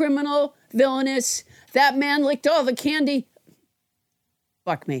means criminal, villainous. That man licked all the candy.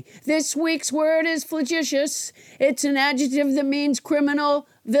 Fuck me. This week's word is flagitious. It's an adjective that means criminal,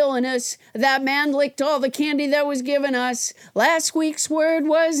 villainous. That man licked all the candy that was given us. Last week's word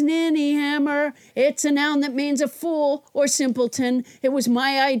was ninny hammer. It's a noun that means a fool or simpleton. It was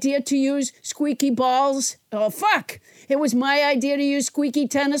my idea to use squeaky balls. Oh, fuck. It was my idea to use squeaky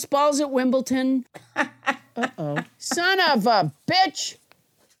tennis balls at Wimbledon. Uh-oh. Son of a bitch.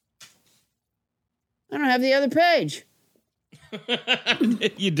 I don't have the other page.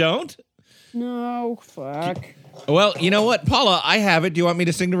 You don't? No, fuck. Well, you know what, Paula, I have it. Do you want me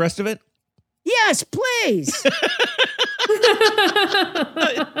to sing the rest of it? Yes, please.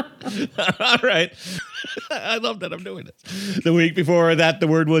 All right. I love that I'm doing this. The week before that, the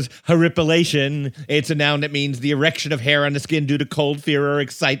word was horripilation. It's a noun that means the erection of hair on the skin due to cold, fear, or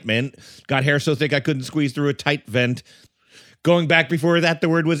excitement. Got hair so thick I couldn't squeeze through a tight vent. Going back before that, the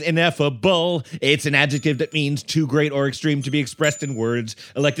word was ineffable. It's an adjective that means too great or extreme to be expressed in words.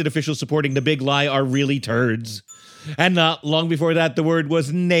 Elected officials supporting the big lie are really turds. And not long before that, the word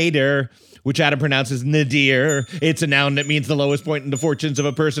was nadir, which Adam pronounces nadir. It's a noun that means the lowest point in the fortunes of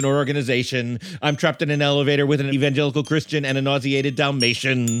a person or organization. I'm trapped in an elevator with an evangelical Christian and a nauseated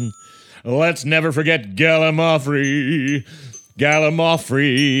Dalmatian. Let's never forget Gallimaufry.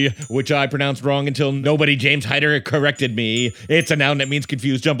 Gallimaufry, which I pronounced wrong until nobody James Hyder corrected me. It's a noun that means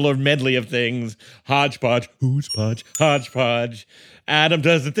confused jumble or medley of things. Hodgepodge, who's podge, hodgepodge. Adam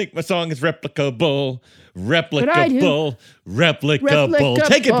doesn't think my song is replicable. Replicable.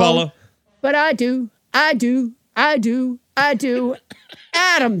 Take it, Paula. But I do. Adam,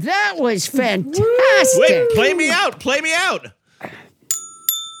 that was fantastic. Wait, play me out.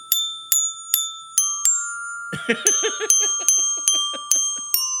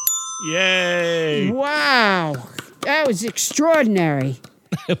 Yay. Wow. That was extraordinary.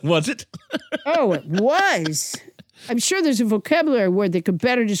 Was it? Oh, it was. I'm sure there's a vocabulary word that could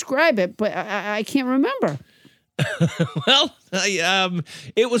better describe it, but I can't remember. Well,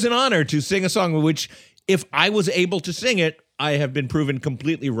 it was an honor to sing a song which, if I was able to sing it, I have been proven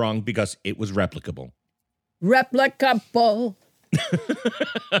completely wrong because it was replicable. Replicable.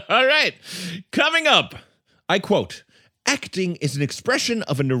 All right. Coming up, I quote, acting is an expression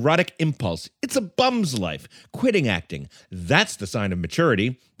of a neurotic impulse. It's a bum's life. Quitting acting, that's the sign of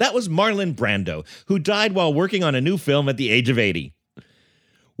maturity. That was Marlon Brando, who died while working on a new film at the age of 80.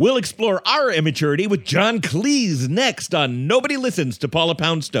 We'll explore our immaturity with John Cleese next on Nobody Listens to Paula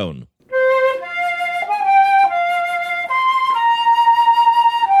Poundstone.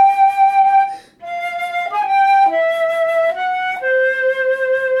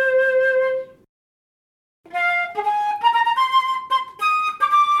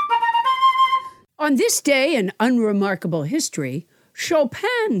 On this day in unremarkable history,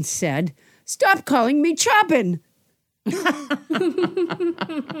 Chopin said, "Stop calling me Chopin."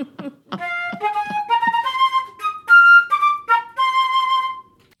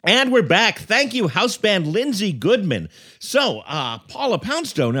 And we're back. Thank you, house band Lindsey Goodman. So, Paula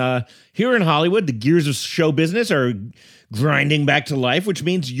Poundstone, here in Hollywood, the gears of show business are grinding back to life, which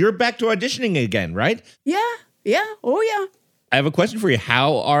means you're back to auditioning again, right? Yeah, oh yeah. I have a question for you.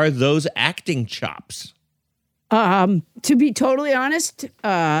 How are those acting chops? To be totally honest,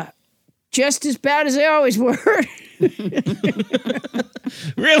 just as bad as they always were.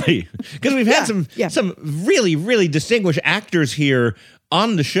 Really? Because we've had some really, really distinguished actors here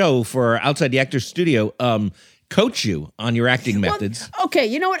on the show for Outside the Actors Studio. coach you on your acting methods. Well, okay,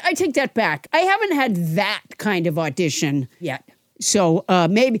 you know what? I take that back. I haven't had that kind of audition yet. So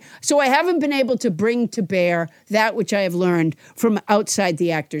so I haven't been able to bring to bear that which I have learned from outside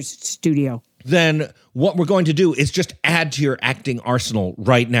the actor's studio. Then what we're going to do is just add to your acting arsenal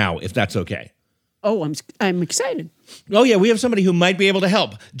right now, if that's okay. Oh, I'm excited. Oh, yeah, we have somebody who might be able to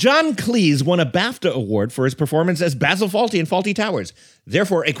help. John Cleese won a BAFTA award for his performance as Basil Fawlty in Fawlty Towers,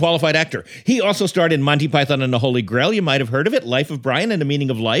 therefore a qualified actor. He also starred in Monty Python and the Holy Grail. You might have heard of it, Life of Brian and the Meaning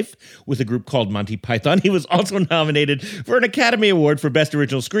of Life, with a group called Monty Python. He was also nominated for an Academy Award for Best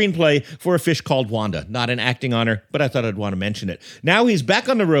Original Screenplay for A Fish Called Wanda. Not an acting honor, but I thought I'd want to mention it. Now he's back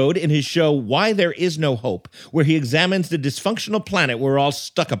on the road in his show Why There Is No Hope, where he examines the dysfunctional planet we're all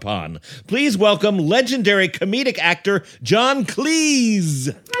stuck upon. Please welcome legendary comedic actor John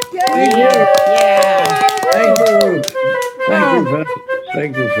Cleese. Thank you. Yeah.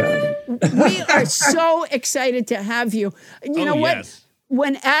 Thank you, Fan. We are so excited to have you. You know what? Yes.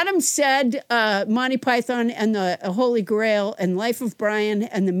 When Adam said Monty Python and the Holy Grail and Life of Brian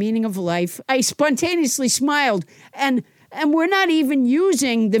and the Meaning of Life, I spontaneously smiled. And we're not even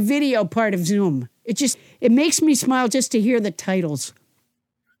using the video part of Zoom. It makes me smile just to hear the titles.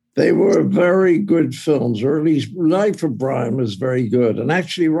 They were very good films, or at least Life of Brian was very good. And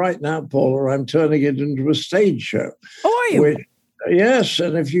actually, right now, Paula, I'm turning it into a stage show. Oh, are you? Yes,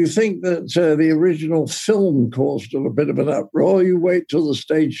 and if you think that the original film caused a bit of an uproar, you wait till the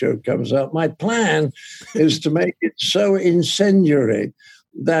stage show comes out. My plan is to make it so incendiary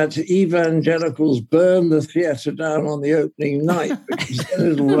that evangelicals burn the theater down on the opening night, because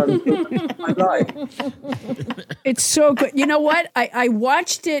then it'll run through my life. It's so good. You know what? I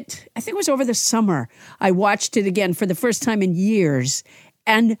watched it, I think it was over the summer. I watched it again for the first time in years.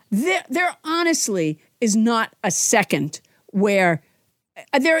 And there honestly is not a second where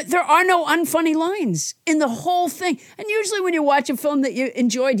there are no unfunny lines in the whole thing. And usually when you watch a film that you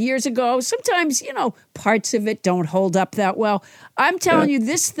enjoyed years ago, sometimes, parts of it don't hold up that well. I'm telling you,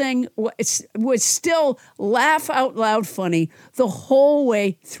 this thing was still laugh out loud funny the whole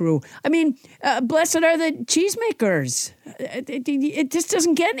way through. I mean, blessed are the cheesemakers. It just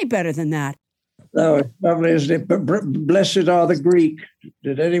doesn't get any better than that. No, it's lovely, isn't it? But blessed are the Greek.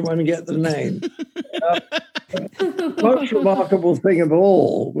 Did anyone get the name? The most remarkable thing of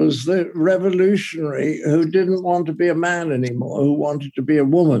all was the revolutionary who didn't want to be a man anymore, who wanted to be a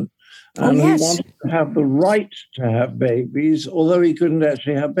woman. And yes. He wanted to have the right to have babies, although he couldn't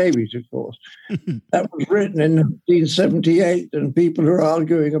actually have babies, of course. That was written in 1978, and people are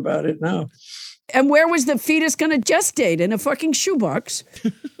arguing about it now. And where was the fetus going to gestate? In a fucking shoebox?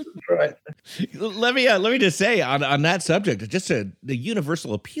 Right. Let me just say on that subject, just the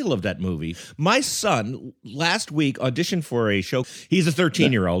universal appeal of that movie. My son last week auditioned for a show. He's a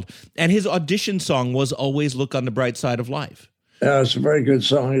 13-year-old, and his audition song was "Always Look on the Bright Side of Life." It's a very good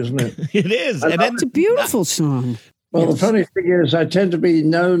song, isn't it? It is. It's a beautiful song. Well, the funny thing is, I tend to be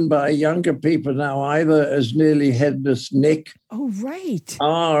known by younger people now either as Nearly Headless Nick. Oh, right.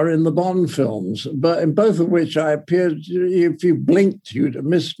 Or in the Bond films, but in both of which I appeared, if you blinked, you'd have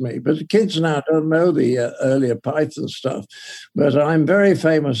missed me. But the kids now don't know the earlier Python stuff. But I'm very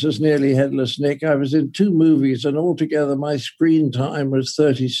famous as Nearly Headless Nick. I was in 2 movies, and altogether my screen time was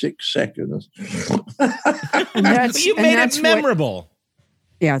 36 seconds. You made it memorable.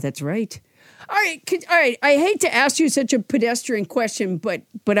 Yeah, that's right. All right. I hate to ask you such a pedestrian question, but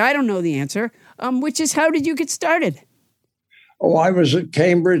I don't know the answer, which is, how did you get started? Oh, I was at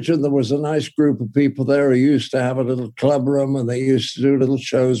Cambridge, and there was a nice group of people there who used to have a little club room, and they used to do little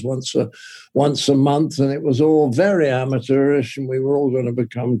shows once a month, and it was all very amateurish, and we were all going to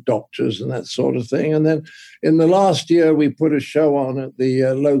become doctors and that sort of thing. And then in the last year, we put a show on at the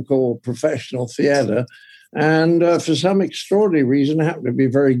local professional theatre. And for some extraordinary reason, it happened to be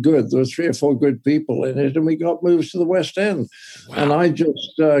very good. There were 3 or 4 good people in it, and we got moved to the West End. Wow. And I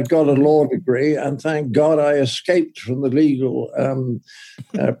just got a law degree, and thank God I escaped from the legal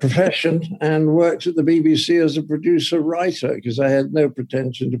profession and worked at the BBC as a producer-writer, because I had no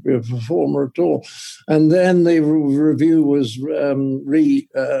pretension to be a performer at all. And then the review was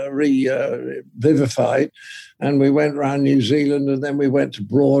revivified. And we went around New Zealand, and then we went to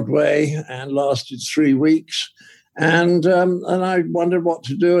Broadway and lasted 3 weeks. And I wondered what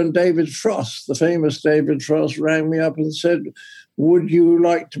to do. And David Frost, the famous David Frost, rang me up and said, "Would you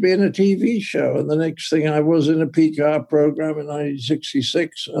like to be in a TV show?" And the next thing, I was in a peak hour program in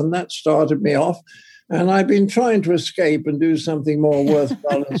 1966, and that started me off. And I've been trying to escape and do something more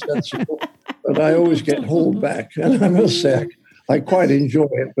worthwhile and sensible, but I always get hauled back. And I must say, I quite enjoy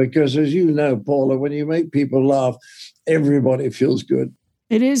it because, as you know, Paula, when you make people laugh, everybody feels good.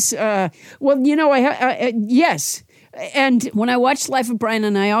 It is. Well, yes. And when I watched Life of Brian,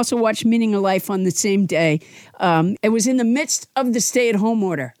 and I also watched Meaning of Life on the same day, it was in the midst of the stay-at-home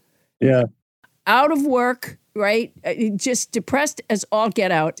order. Yeah. Out of work, right? Just depressed as all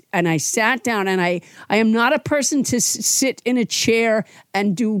get out. And I sat down, and I am not a person to sit in a chair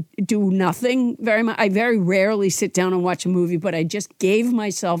and do nothing very much. I very rarely sit down and watch a movie, but I just gave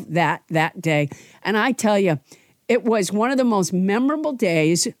myself that day. And I tell you, it was one of the most memorable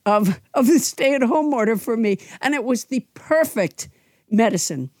days of the stay-at-home order for me, and it was the perfect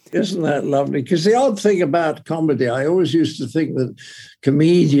medicine. Isn't that lovely? Because the odd thing about comedy, I always used to think that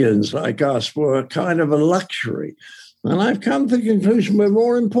comedians like us were kind of a luxury. And I've come to the conclusion we're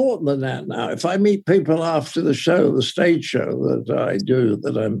more important than that now. If I meet people after the show, the stage show that I do,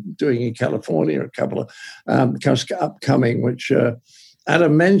 that I'm doing in California, a couple of upcoming, which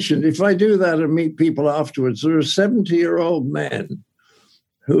Adam mentioned, if I do that and meet people afterwards, there are 70-year-old men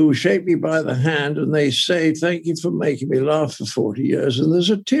who shake me by the hand and they say, thank you for making me laugh for 40 years. And there's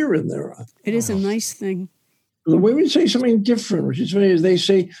a tear in their eye. It is a nice thing. The women say something different, which is funny. They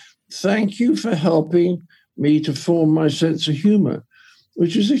say, thank you for helping me to form my sense of humor,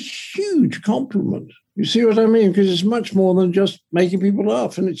 which is a huge compliment. You see what I mean? Because it's much more than just making people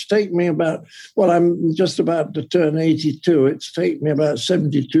laugh. And it's taken me I'm just about to turn 82. It's taken me about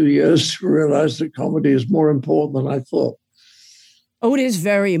 72 years to realize that comedy is more important than I thought. Oh, it is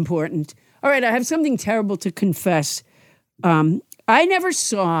very important. All right, I have something terrible to confess. I never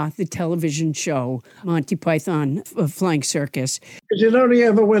saw the television show Monty Python Flying Circus. Because it only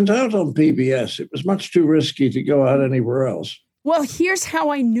ever went out on PBS. It was much too risky to go out anywhere else. Well, here's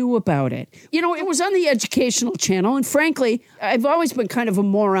how I knew about it. It was on the educational channel, and frankly, I've always been kind of a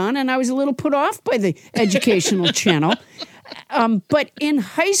moron, and I was a little put off by the educational channel. But in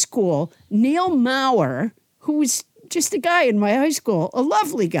high school, Neil Maurer, who was just a guy in my high school, a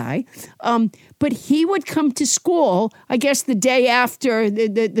lovely guy, but he would come to school, I guess the day after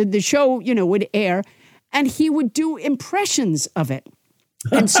the show, would air, and he would do impressions of it.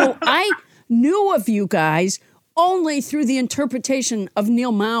 And so I knew of you guys only through the interpretation of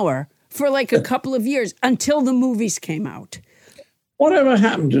Neil Maurer for like a couple of years until the movies came out. Whatever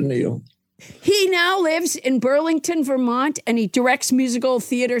happened to Neil? He now lives in Burlington, Vermont, and he directs musical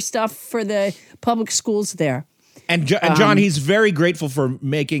theater stuff for the public schools there. And John, he's very grateful for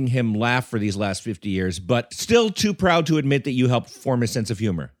making him laugh for these last 50 years, but still too proud to admit that you helped form his sense of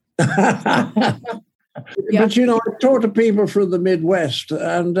humor. Yeah. But, I talked to people from the Midwest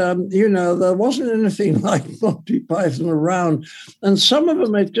and, there wasn't anything like Monty Python around. And some of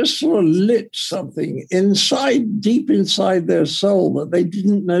them had just sort of lit something deep inside their soul that they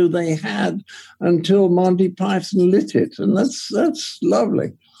didn't know they had until Monty Python lit it. And that's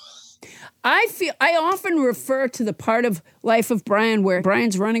lovely. I often refer to the part of Life of Brian where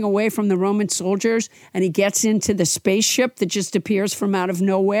Brian's running away from the Roman soldiers and he gets into the spaceship that just appears from out of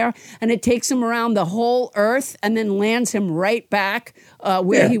nowhere, and it takes him around the whole earth and then lands him right back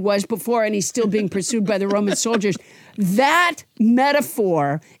where he was before, and he's still being pursued by the Roman soldiers. That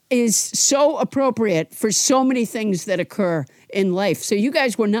metaphor is so appropriate for so many things that occur in life. So you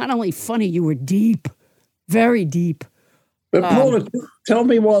guys were not only funny, you were deep, very deep. But Paula, tell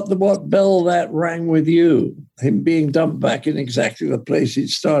me what bell that rang with you, him being dumped back in exactly the place he'd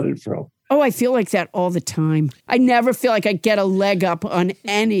started from. Oh, I feel like that all the time. I never feel like I get a leg up on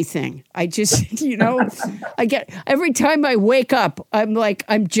anything. I just, every time I wake up, I'm like,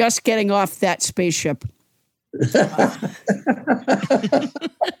 I'm just getting off that spaceship.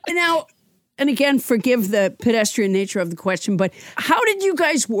 Now, and again, forgive the pedestrian nature of the question, but how did you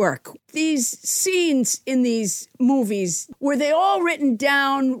guys work? These scenes in these movies, were they all written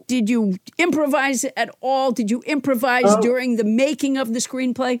down? Did you improvise at all? Did you improvise during the making of the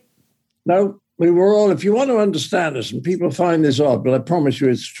screenplay? No, we were all, if you want to understand us, and people find this odd, but I promise you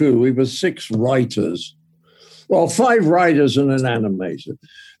it's true, we were 6 writers. Well, 5 writers and an animator.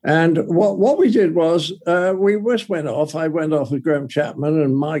 And what we did was we just went off. I went off with Graham Chapman,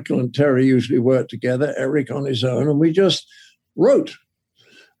 and Michael and Terry usually worked together, Eric on his own, and we just wrote.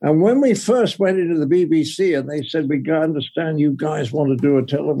 And when we first went into the BBC and they said, we understand you guys want to do a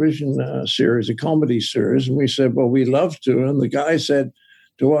television series, a comedy series. And we said, well, we'd love to. And the guy said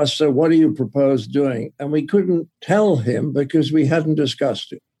to us, so what do you propose doing? And we couldn't tell him because we hadn't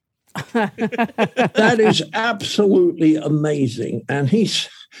discussed it. That is absolutely amazing. And he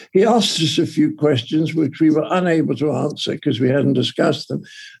asked us a few questions which we were unable to answer because we hadn't discussed them.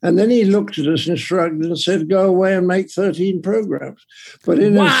 And then he looked at us and shrugged and said, go away and make 13 programs. But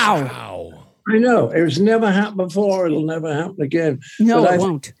wow. I know. It's never happened before. It'll never happen again. No, it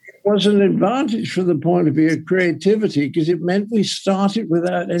won't. was an advantage from the point of view of creativity because it meant we started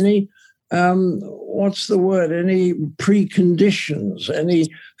without any, any preconditions, any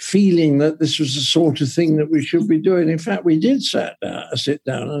feeling that this was the sort of thing that we should be doing. In fact, we did sit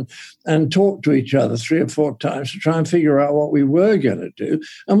down and talk to each other 3 or 4 times to try and figure out what we were going to do.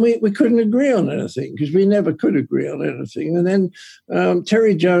 And we couldn't agree on anything because we never could agree on anything. And then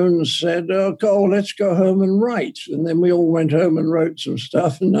Terry Jones said, oh, let's go home and write. And then we all went home and wrote some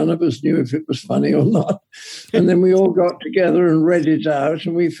stuff, and none of us knew if it was funny or not. And then we all got together and read it out,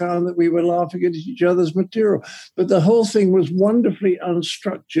 and we found that we were laughing at each other's material. But the whole thing was wonderfully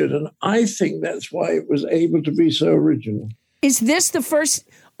unstructured. And I think that's why it was able to be so original. Is this the first?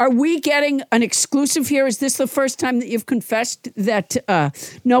 Are we getting an exclusive here? Is this the first time that you've confessed that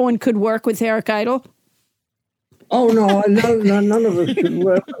no one could work with Eric Idle? Oh, no, none of us could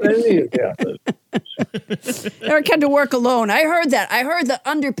work with any of the others. Eric had to work alone. I heard that. I heard the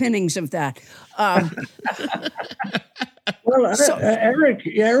underpinnings of that. Well,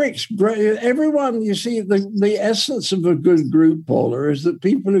 Eric's great. Everyone, you see, the essence of a good group, Paula, is that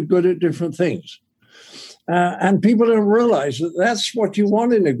people are good at different things. And people don't realize that that's what you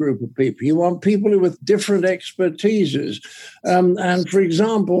want in a group of people. You want people with different expertises. And for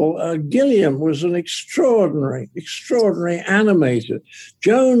example, Gilliam was an extraordinary animator.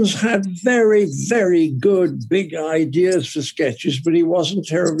 Jones had very, very good big ideas for sketches, but he wasn't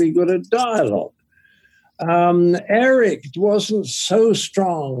terribly good at dialogue. Eric wasn't so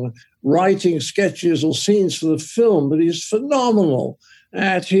strong writing sketches or scenes for the film, but he's phenomenal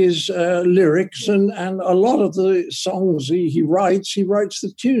at his lyrics and a lot of the songs he writes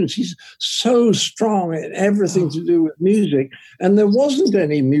the tunes. He's so strong in everything to do with music. And there wasn't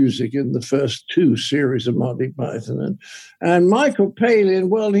any music in the first 2 series of Monty Python. And Michael Palin,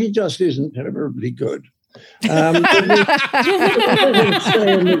 well, he just isn't terribly good. He would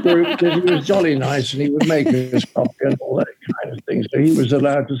stay in the group because he was jolly nice and he would make us coffee and all that kind of thing. So he was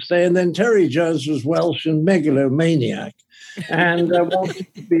allowed to stay. And then Terry Jones was Welsh and megalomaniac and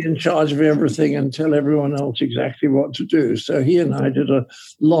wanted to be in charge of everything and tell everyone else exactly what to do. So he and I did a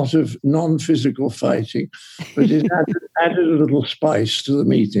lot of non-physical fighting, but it added a little spice to the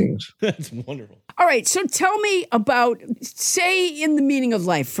meetings. That's wonderful. All right, so tell me about, say, In the Meaning of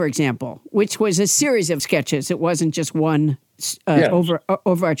Life, for example, which was a series of sketches. It wasn't just one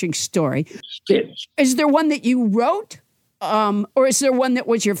overarching story. Yes. Is there one that you wrote, or is there one that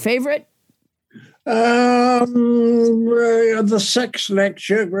was your favorite? The sex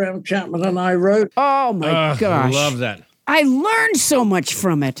lecture Graham Chapman and I wrote. Oh, my gosh. I love that. I learned so much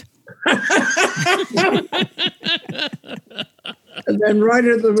from it. And then right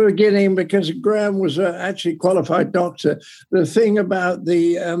at the beginning, because Graham was actually a qualified doctor, the thing about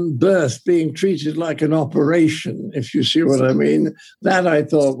the birth being treated like an operation, if you see what I mean, that I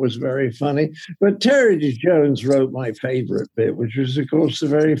thought was very funny. But Terry Jones wrote my favorite bit, which was, of course, the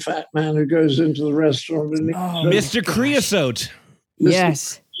very fat man who goes into the restaurant. And Mr. Creosote.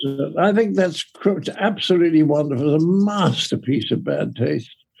 Yes. I think that's absolutely wonderful. It's a masterpiece of bad taste.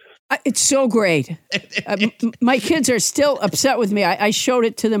 It's so great. My kids are still upset with me. I showed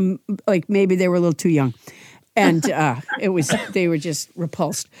it to them like maybe they were a little too young, and they were just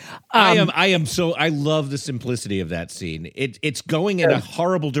repulsed. I love the simplicity of that scene. It's going in a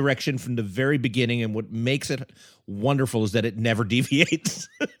horrible direction from the very beginning, and what makes it wonderful is that it never deviates.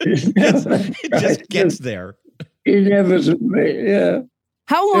 It just gets there. Inevitably, yeah.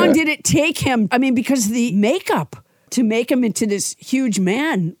 How long did it take him? I mean, because the makeup to make him into this huge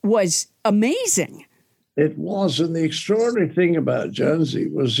man was amazing. It was, and the extraordinary thing about Jonesy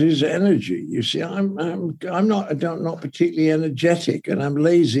was his energy. You see, I'm not particularly energetic, and I'm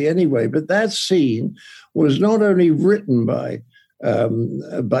lazy anyway. But that scene was not only written by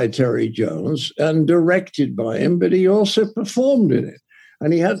Terry Jones and directed by him, but he also performed in it.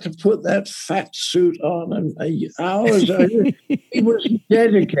 And he had to put that fat suit on, and hours. He was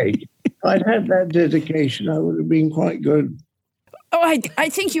dedicated. If I'd had that dedication, I would have been quite good. Oh, I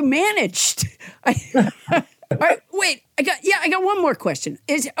think you managed. All right, wait. I got one more question.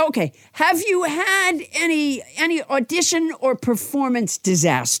 Have you had any audition or performance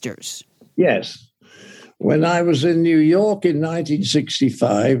disasters? Yes. When I was in New York in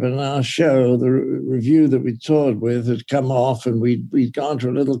 1965, and our show, the review that we toured with, had come off, and we'd gone to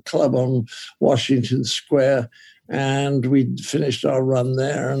a little club on Washington Square, and we'd finished our run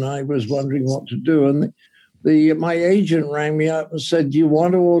there, and I was wondering what to do. And my agent rang me up and said, "Do you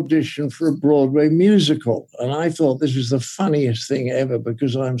want to audition for a Broadway musical?" And I thought this was the funniest thing ever,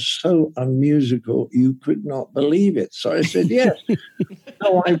 because I'm so unmusical, you could not believe it. So I said, yes.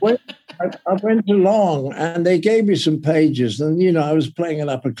 So I went along and they gave me some pages, and I was playing an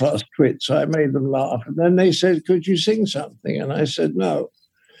upper class twit, so I made them laugh. And then they said, "Could you sing something?" And I said, "No."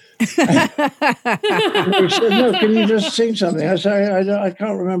 And they said, "No, can you just sing something?" I said, I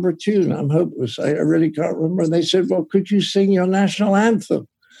can't remember a tune. I'm hopeless. I really can't remember. And they said, "Well, could you sing your national anthem?"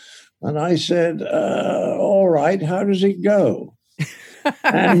 And I said, "All right, how does it go?"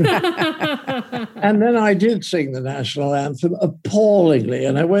 And then I did sing the national anthem appallingly.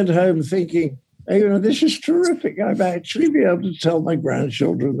 And I went home thinking, this is terrific. I've actually been able to tell my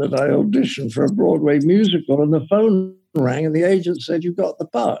grandchildren that I auditioned for a Broadway musical, and the phone rang and the agent said, "You got the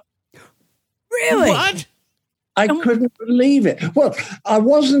part." Really? What? I couldn't believe it. Well, I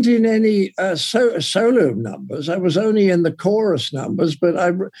wasn't in any solo numbers. I was only in the chorus numbers, but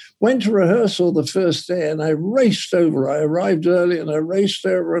I went to rehearsal the first day and I raced over. I arrived early and I raced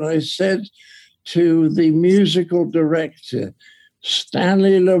over and I said to the musical director,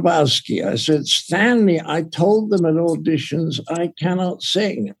 Stanley Lebowski, I said, "Stanley, I told them at auditions I cannot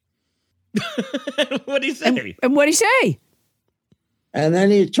sing." What'd he say? And what'd he say? And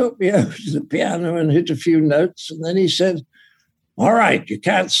then he took me over to the piano and hit a few notes. And then he said, "All right, you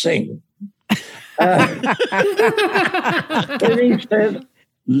can't sing." Then he said,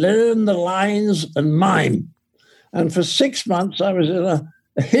 "Learn the lines and mime." And for 6 months, I was in a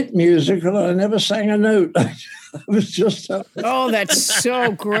hit musical and I never sang a note. I was just... Oh, that's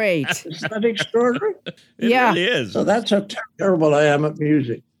so great. Isn't that extraordinary? It really is. So that's how terrible I am at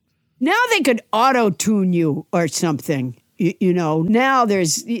music. Now they could auto-tune you or something. Now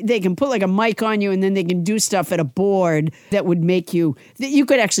they can put like a mic on you and then they can do stuff at a board that would make you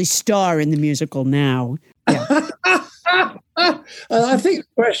could actually star in the musical now. Yeah. I think the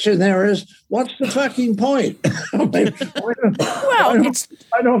question there is, what's the fucking point? Why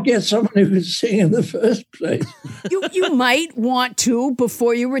don't get someone who can sing in the first place? You might want to,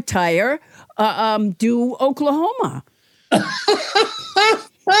 before you retire, do Oklahoma.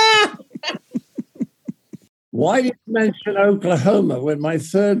 Why did you mention Oklahoma when my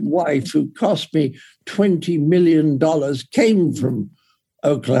third wife, who cost me $20 million, came from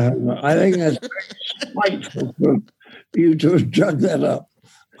Oklahoma? I think that's very spiteful for you to have dug that up.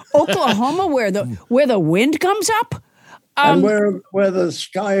 Oklahoma, where the wind comes up? And where the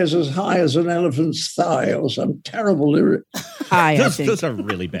sky is as high as an elephant's thigh, or some terrible lyric. Those are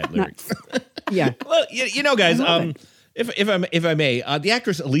really bad lyrics. Yeah. Well, guys, if I may, the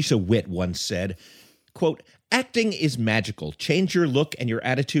actress Alicia Witt once said, quote, "Acting is magical. Change your look and your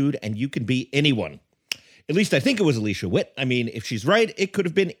attitude, and you can be anyone." At least I think it was Alicia Witt. I mean, if she's right, it could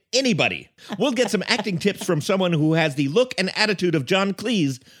have been anybody. We'll get some acting tips from someone who has the look and attitude of John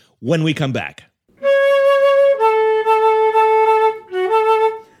Cleese when we come back.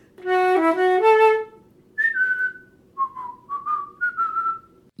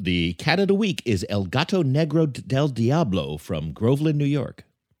 The cat of the week is El Gato Negro del Diablo from Groveland, New York.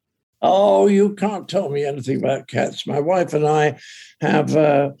 Oh, you can't tell me anything about cats. My wife and I have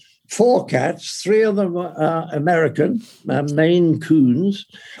 4 cats. 3 of them are American, Maine Coons.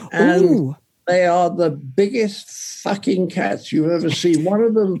 And Ooh. They are the biggest fucking cats you've ever seen. One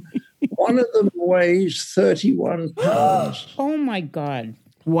of them weighs 31 pounds. Oh, my God.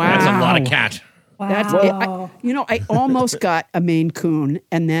 Wow. That's a lot of cat. Wow. I almost got a Maine Coon,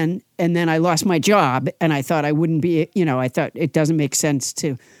 and then I lost my job, and I thought I wouldn't be. I thought it doesn't make sense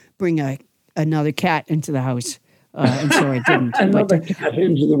to bring another cat into the house, and so I didn't. Another cat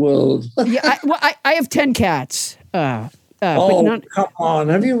into the world. Yeah, I have 10 cats. Come on!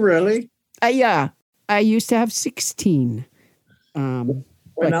 Have you really? Yeah, I used to have 16. When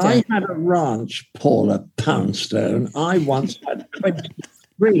I had a ranch, Paula Poundstone, I once had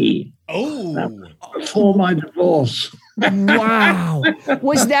 23. Oh, before my divorce. Wow.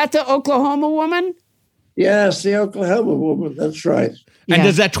 Was that the Oklahoma woman? Yes, the Oklahoma woman. That's right. And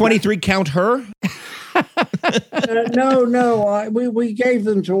does that 23 count her? No. We gave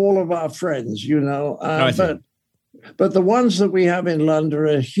them to all of our friends, I see. But the ones that we have in London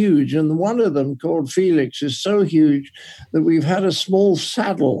are huge. And one of them, called Felix, is so huge that we've had a small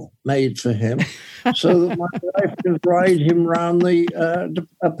saddle made for him so that my wife can ride him around the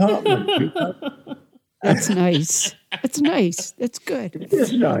apartment. That's nice. That's nice. That's good. It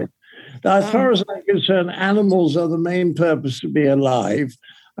is nice. Now, as far as I'm concerned, animals are the main purpose to be alive.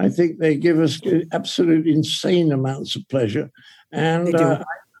 I think they give us absolute insane amounts of pleasure. And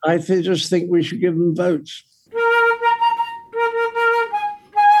I just think we should give them votes.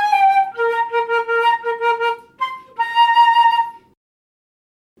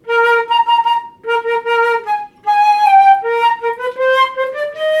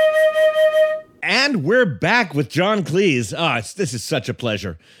 And we're back with John Cleese. This is such a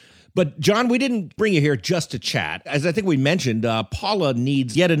pleasure. But, John, we didn't bring you here just to chat. As I think we mentioned, Paula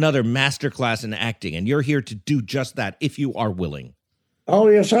needs yet another masterclass in acting, and you're here to do just that if you are willing. Oh,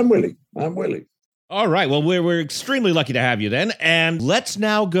 yes, I'm willing. I'm willing. All right. Well, we're extremely lucky to have you then. And let's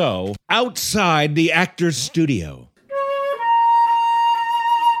now go outside the actor's studio.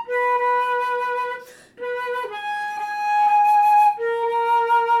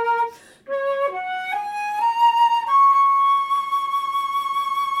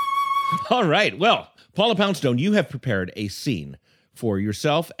 All right. Well, Paula Poundstone, you have prepared a scene for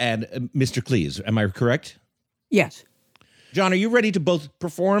yourself and Mr. Cleese. Am I correct? Yes. John, are you ready to both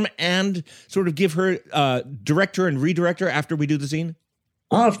perform and sort of give her, direct her and redirect her after we do the scene?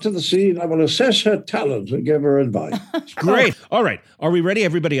 After the scene, I will assess her talent and give her advice. Great. All right. Are we ready,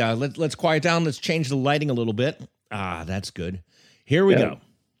 everybody? Let's quiet down. Let's change the lighting a little bit. That's good. Here we go.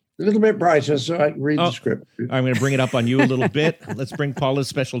 A little bit brighter so I can read the script. I'm going to bring it up on you a little bit. Let's bring Paula's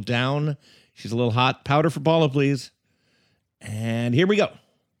special down. She's a little hot. Powder for Paula, please. And here we go.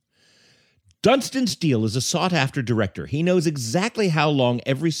 Dunstan Steele is a sought-after director. He knows exactly how long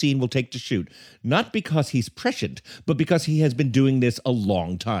every scene will take to shoot, not because he's prescient, but because he has been doing this a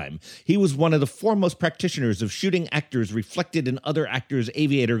long time. He was one of the foremost practitioners of shooting actors reflected in other actors'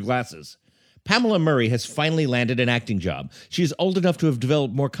 aviator glasses. Pamela Murray has finally landed an acting job. She is old enough to have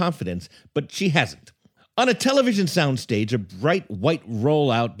developed more confidence, but she hasn't. On a television soundstage, a bright white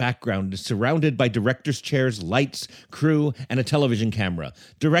rollout background is surrounded by director's chairs, lights, crew, and a television camera.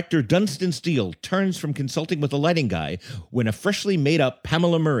 Director Dunstan Steele turns from consulting with a lighting guy when a freshly made-up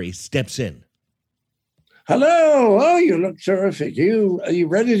Pamela Murray steps in. Hello. Oh, you look terrific. Are you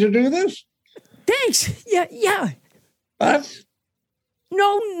ready to do this? Thanks. Yeah. What?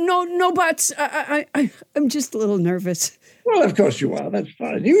 No buts. I'm just a little nervous. Well, of course you are. That's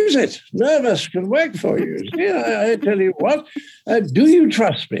fine. Use it. Nervous can work for you. Yeah, I tell you what. Do you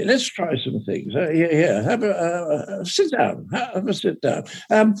trust me? Let's try some things. Here, have a sit down. Have a sit down.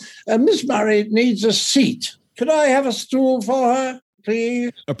 Miss Murray needs a seat. Could I have a stool for her,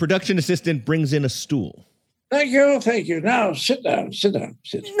 please? A production assistant brings in a stool. Thank you. Now, sit down.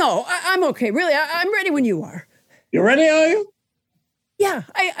 No, I'm okay. Really, I'm ready when you are. You ready, are you? Yeah,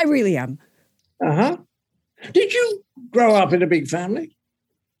 I really am. Uh-huh. Did you grow up in a big family?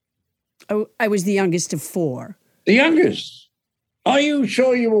 I was the youngest of 4. The youngest? Are you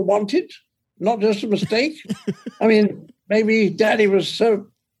sure you were wanted? Not just a mistake? I mean, maybe Daddy was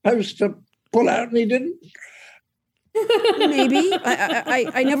supposed to pull out and he didn't? Maybe.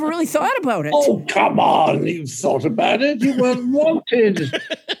 I never really thought about it. Oh, come on. You thought about it. You weren't wanted.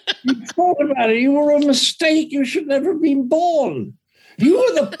 You thought about it. You were a mistake. You should never have been born. You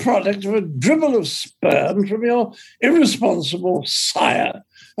were the product of a dribble of sperm from your irresponsible sire,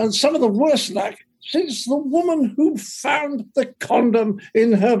 and some of the worst luck since the woman who found the condom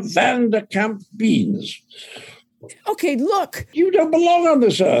in her Van de Kamp beans. Okay, look. You don't belong on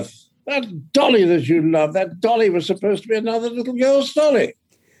this earth. That dolly that you love, that dolly was supposed to be another little girl's dolly.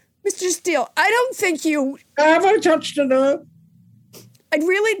 Mr. Steele, I don't think you... Have I touched a nerve? I'd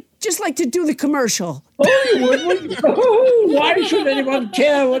really just like to do the commercial. Oh, you would? Oh, why should anyone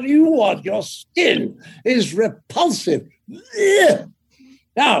care what you want? Your skin is repulsive. Ugh.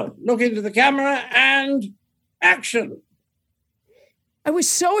 Now, look into the camera and action. I was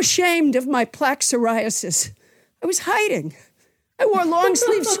so ashamed of my plaque psoriasis. I was hiding. I wore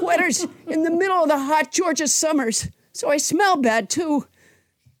long-sleeve sweaters in the middle of the hot Georgia summers, so I smell bad, too.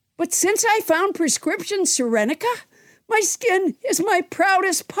 But since I found prescription Serenica, my skin is my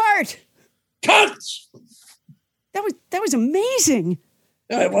proudest part. Cut! That was amazing.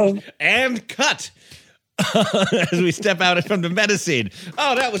 It wasn't. And cut. As we step out from the medicine.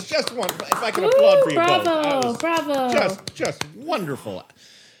 Oh, that was just one. If I can applaud for you both. Bravo. Just wonderful.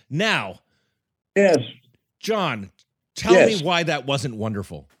 Now, Yes. John, tell me why that wasn't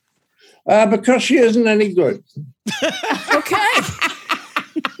wonderful. Because she isn't any good. Okay.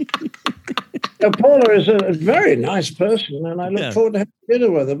 Now, Paula is a very nice person, and I look forward to having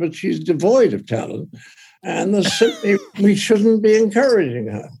dinner with her, but she's devoid of talent, and we shouldn't be encouraging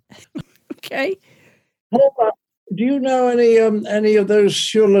her. Okay. Paula, do you know any of those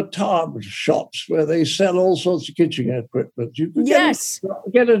sur la table shops where they sell all sorts of kitchen equipment? You could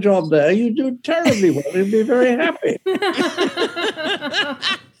get a job there. You do terribly well. You'd be very happy.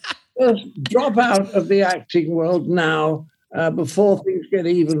 Just drop out of the acting world now. Before things get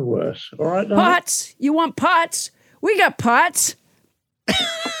even worse. All right? Pots. You want pots? We got pots.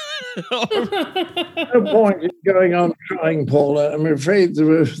 No point in going on trying, Paula. I'm afraid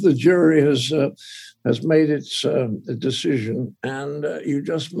the jury has made its decision, and you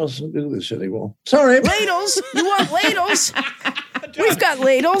just mustn't do this anymore. Sorry. Ladles. You want ladles? We've got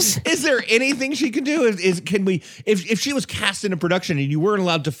ladles. Is there anything she can do? Can we, if she was cast in a production and you weren't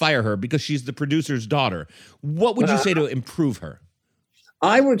allowed to fire her because she's the producer's daughter, what would you say to improve her?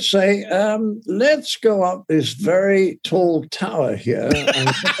 I would say, let's go up this very tall tower here and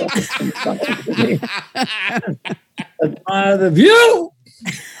admire the view.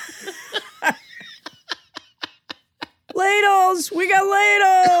 Ladles. We got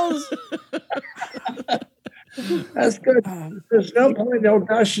ladles. That's good. There's no point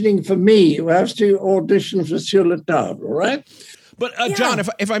auditioning for me. You have to audition for Sur la Table, all right? But John,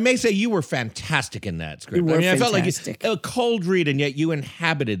 if I may say, you were fantastic in that script. You were I felt like fantastic. a cold read, and yet you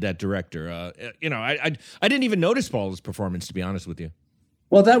inhabited that director. I didn't even notice Paul's performance, to be honest with you.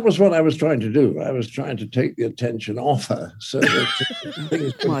 Well, that was what I was trying to do. I was trying to take the attention off her. So that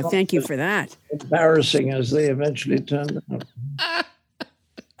things Well, thank you for that. embarrassing as they eventually turned out.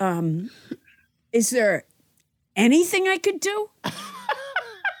 Is there anything I could do?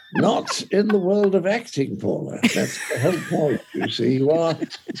 Not in the world of acting, Paula. That's the whole point, you see. You are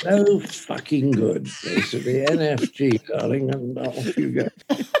no fucking good, basically. NFG, darling, and off you go.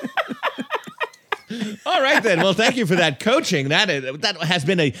 All right, then. Well, thank you for that coaching. That has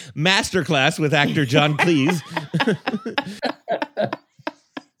been a masterclass with actor John Cleese.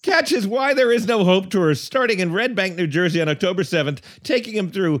 Catch his Why There Is No Hope tour starting in Red Bank, New Jersey on October 7th, taking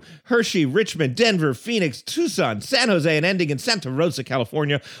him through Hershey, Richmond, Denver, Phoenix, Tucson, San Jose, and ending in Santa Rosa,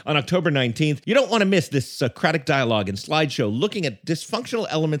 California on October 19th. You don't want to miss this Socratic dialogue and slideshow looking at dysfunctional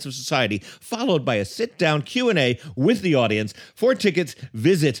elements of society, followed by a sit-down Q&A with the audience. For tickets,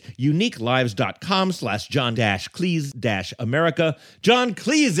 visit uniquelives.com/John-Cleese-America. John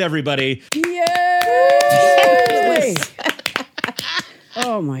Cleese, everybody. Yay!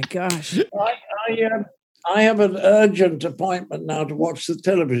 Oh my gosh. I have an urgent appointment now to watch the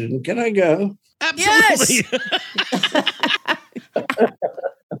television. Can I go? Absolutely.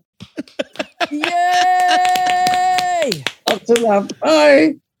 Yay! That's enough.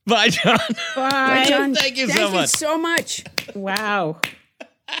 Bye. Bye, John. Bye, John. Thank you so Thank you much. so much. Wow.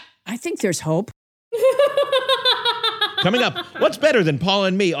 I think there's hope. Coming up, what's better than Paul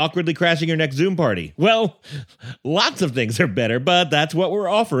and me awkwardly crashing your next Zoom party? Well, lots of things are better, but that's what we're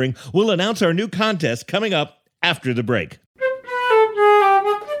offering. We'll announce our new contest coming up after the break.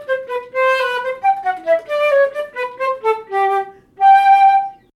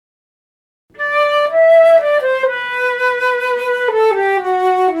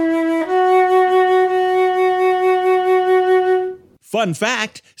 Fun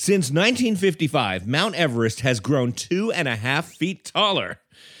fact, since 1955, Mount Everest has grown 2.5 feet taller.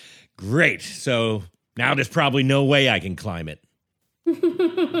 Great, so now there's probably no way I can climb it.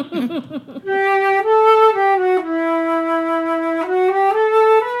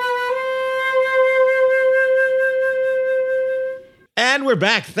 And we're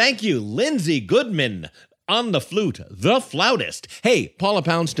back. Thank you, Lindsay Goodman. On the flute, the flautist. Hey, Paula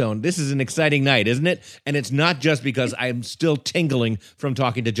Poundstone, this is an exciting night, isn't it? And it's not just because I'm still tingling from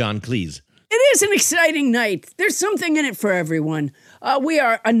talking to John Cleese. It is an exciting night. There's something in it for everyone. We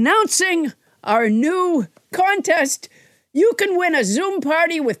are announcing our new contest. You can win a Zoom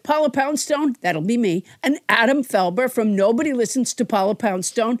party with Paula Poundstone, that'll be me, and Adam Felber from Nobody Listens to Paula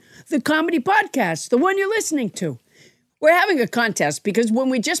Poundstone, the comedy podcast, the one you're listening to. We're having a contest because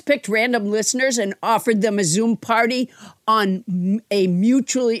when we just picked random listeners and offered them a Zoom party on a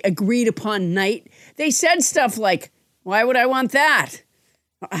mutually agreed upon night, they said stuff like, why would I want that?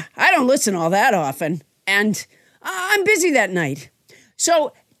 I don't listen all that often, and I'm busy that night.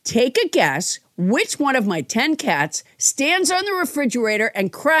 So take a guess which one of my 10 cats stands on the refrigerator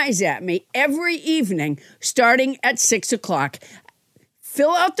and cries at me every evening starting at 6 o'clock.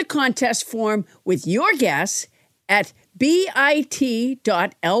 Fill out the contest form with your guess at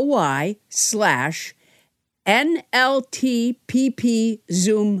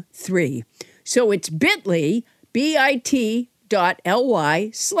bit.ly/NLTPP-Zoom3. So it's bit.ly,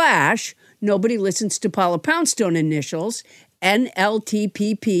 bit.ly/Nobody Listens to Paula Poundstone initials,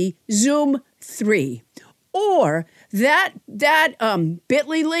 NLTPP-Zoom3. Or that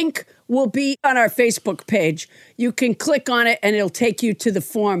bit.ly link will be on our Facebook page. You can click on it and it'll take you to the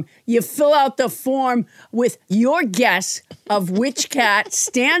form. You fill out the form with your guess of which cat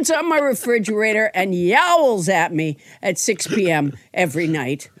stands on my refrigerator and yowls at me at 6 p.m. every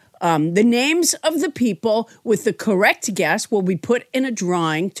night. The names of the people with the correct guess will be put in a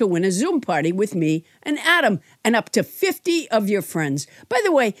drawing to win a Zoom party with me and Adam and up to 50 of your friends. By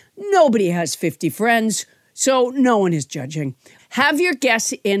the way, nobody has 50 friends, so no one is judging. Have your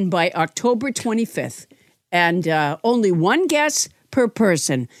guess in by October 25th, and only one guess per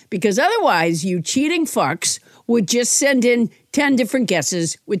person, because otherwise you cheating fucks would just send in 10 different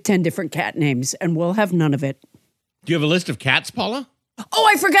guesses with 10 different cat names, and we'll have none of it. Do you have a list of cats, Paula? Oh,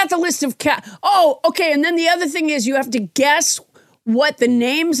 I forgot the list of cat. Oh, okay. And then the other thing is you have to guess what the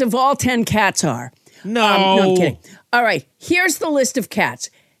names of all 10 cats are. No. No, I'm kidding. All right. Here's the list of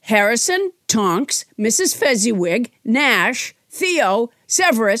cats. Harrison, Tonks, Mrs. Fezziwig, Nash, Theo,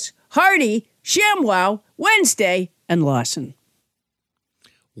 Severus, Hardy, ShamWow, Wednesday, and Lawson.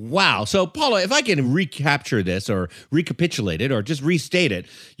 Wow. So, Paula, if I can recapture this or recapitulate it or just restate it,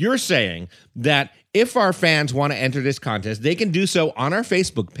 you're saying that if our fans want to enter this contest, they can do so on our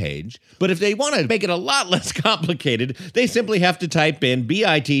Facebook page. But if they want to make it a lot less complicated, they simply have to type in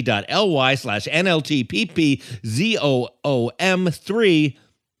bit.ly/NLTPPZOOM3,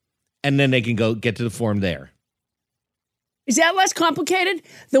 and then they can go get to the form there. Is that less complicated?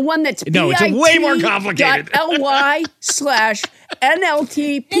 The one that's No, it's way more complicated.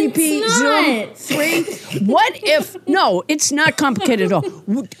 .ly/NLTPPZoom3. What if, no, it's not complicated at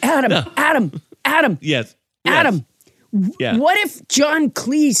all. Adam. Yes. Adam. Yeah. What if John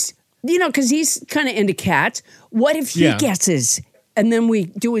Cleese, because he's kind of into cats, what if he guesses? And then we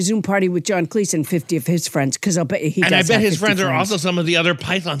do a Zoom party with John Cleese and 50 of his friends, because I'll bet he does. And I bet have his 50 friends are also some of the other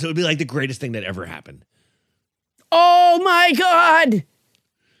pythons. It would be like the greatest thing that ever happened. Oh, my God.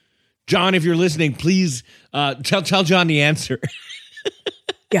 John, if you're listening, please tell John the answer.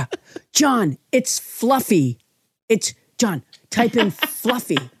 Yeah. John, it's Fluffy. It's, John, type in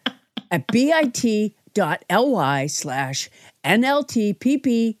Fluffy at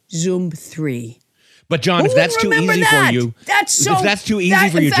bit.ly/NLTPPZoom3. But John, if that's too easy for you, if that's too easy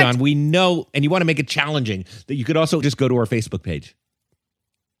for you, John, we know, and you want to make it challenging, that you could also just go to our Facebook page.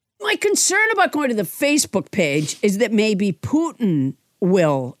 My concern about going to the Facebook page is that maybe Putin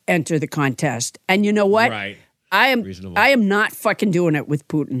will enter the contest. And you know what? Right. I Reasonable. am not fucking doing it with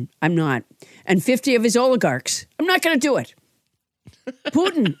Putin. I'm not. And 50 of his oligarchs. I'm not going to do it.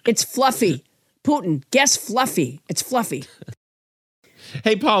 Putin, it's Fluffy. Putin, guess Fluffy. It's Fluffy.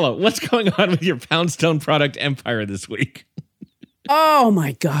 Hey, Paula, what's going on with your Poundstone product empire this week? Oh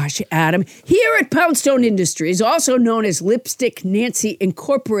my gosh, Adam. Here at Poundstone Industries, also known as Lipstick Nancy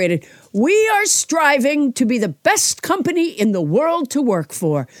Incorporated, we are striving to be the best company in the world to work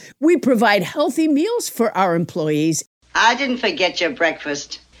for. We provide healthy meals for our employees. I didn't forget your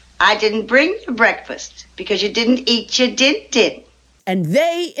breakfast. I didn't bring your breakfast because you didn't eat your din. And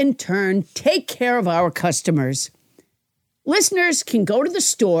they, in turn, take care of our customers. Listeners can go to the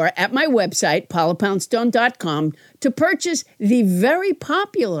store at my website, paulapoundstone.com, to purchase the very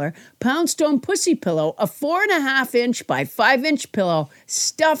popular Poundstone Pussy Pillow, a 4.5-inch by 5-inch pillow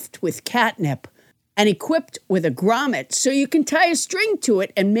stuffed with catnip and equipped with a grommet so you can tie a string to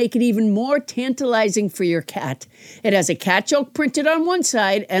it and make it even more tantalizing for your cat. It has a cat joke printed on one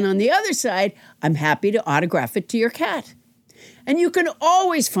side, and on the other side, I'm happy to autograph it to your cat. And you can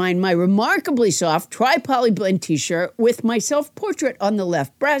always find my remarkably soft tri-poly blend t-shirt with my self-portrait on the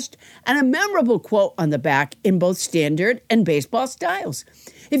left breast and a memorable quote on the back in both standard and baseball styles.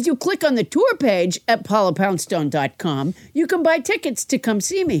 If you click on the tour page at paulapoundstone.com, you can buy tickets to come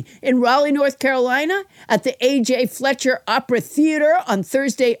see me in Raleigh, North Carolina, at the A.J. Fletcher Opera Theater on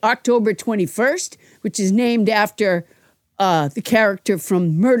Thursday, October 21st, which is named after the character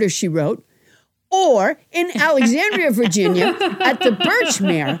from Murder, She Wrote, or in Alexandria, Virginia, at the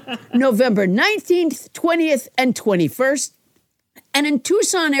Birchmere, November 19th, 20th, and 21st, and in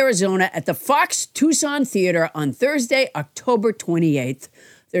Tucson, Arizona, at the Fox Tucson Theater on Thursday, October 28th.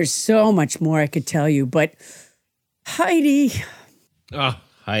 There's so much more I could tell you, but Heidi. Oh,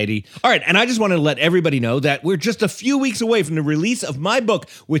 Heidi. All right, and I just wanted to let everybody know that we're just a few weeks away from the release of my book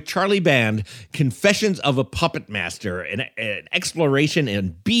with Charlie Band, Confessions of a Puppet Master, an exploration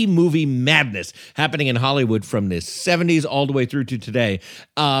in B-movie madness happening in Hollywood from the 70s all the way through to today.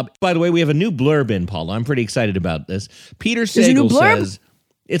 By the way, we have a new blurb in, Paula. I'm pretty excited about this. Peter Sagal says...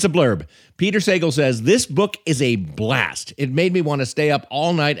 It's a blurb. Peter Sagal says, "This book is a blast. It made me want to stay up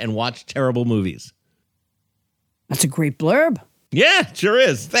all night and watch terrible movies." That's a great blurb. Yeah, sure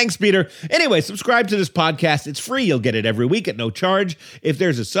is. Thanks, Peter. Anyway, subscribe to this podcast. It's free. You'll get it every week at no charge. If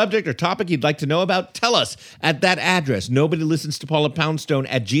there's a subject or topic you'd like to know about, tell us at that address,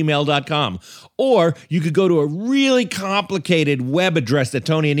 nobodylistens-to-paulapoundstone@gmail.com. Or you could go to a really complicated web address that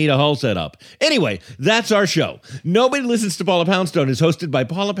Tony and Anita Hull set up. Anyway, that's our show. Nobody Listens to Paula Poundstone is hosted by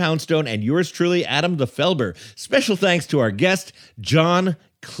Paula Poundstone and yours truly, Adam the Felber. Special thanks to our guest, John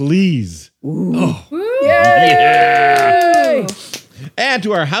Cleese. Ooh. Oh. Yay! Yeah. And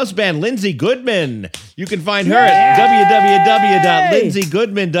to our house band, Lindsay Goodman. You can find her at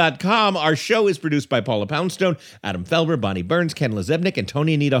www.lindsaygoodman.com. Our show is produced by Paula Poundstone, Adam Felber, Bonnie Burns, Ken Lezebnik, and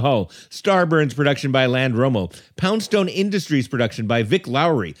Tony Anita Ho. Starburns production by Land Romo. Poundstone Industries production by Vic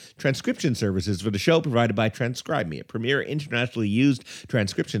Lowry. Transcription services for the show provided by Transcribe Me, a premier internationally used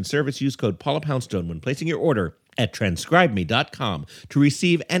transcription service. Use code Paula Poundstone when placing your order at transcribeme.com to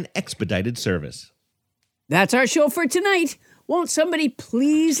receive an expedited service. That's our show for tonight. Won't somebody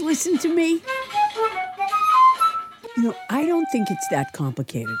please listen to me? You know, I don't think it's that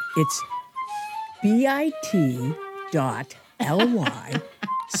complicated. It's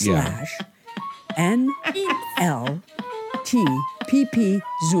bit.ly/NLTPP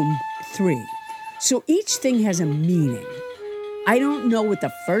Zoom 3. So each thing has a meaning. I don't know what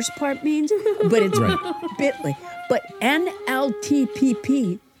the first part means, but it's bit.ly. But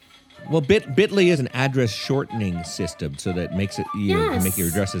NLTPP. Well, Bitly is an address shortening system, so that makes it can make your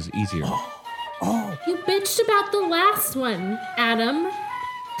addresses easier. You bitched about the last one, Adam.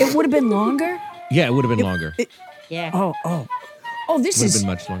 It would have been longer? Yeah, it would have been longer. Oh, this Would is have been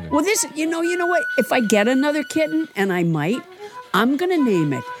much longer. Well, this, you know what? If I get another kitten, and I might, I'm going to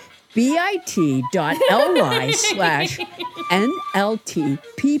name it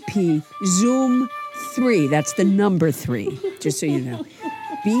bit.ly/NLTPP Zoom 3. That's the number 3, just so you know.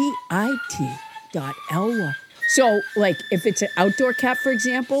 bit.ly. So, like, if it's an outdoor cat, for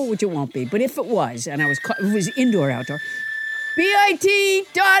example, which it won't be, but if it was, and it was indoor, outdoor,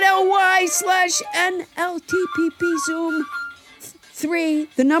 bit.ly/NLTPP Zoom 3,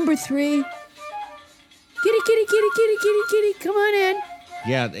 the number 3. Kitty, come on in.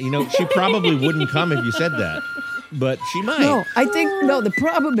 Yeah, you know, she probably wouldn't come if you said that, but she might. No, the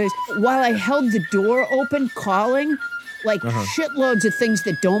problem is, while I held the door open calling, like shitloads of things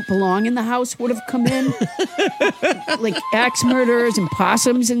that don't belong in the house would have come in. Like axe murderers and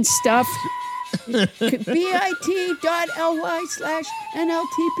possums and stuff.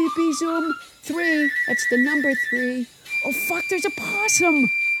 bit.ly/NLTPP Zoom 3. That's the number 3. Oh, fuck, there's a possum.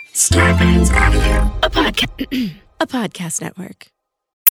 Starburns Audio. A podcast network.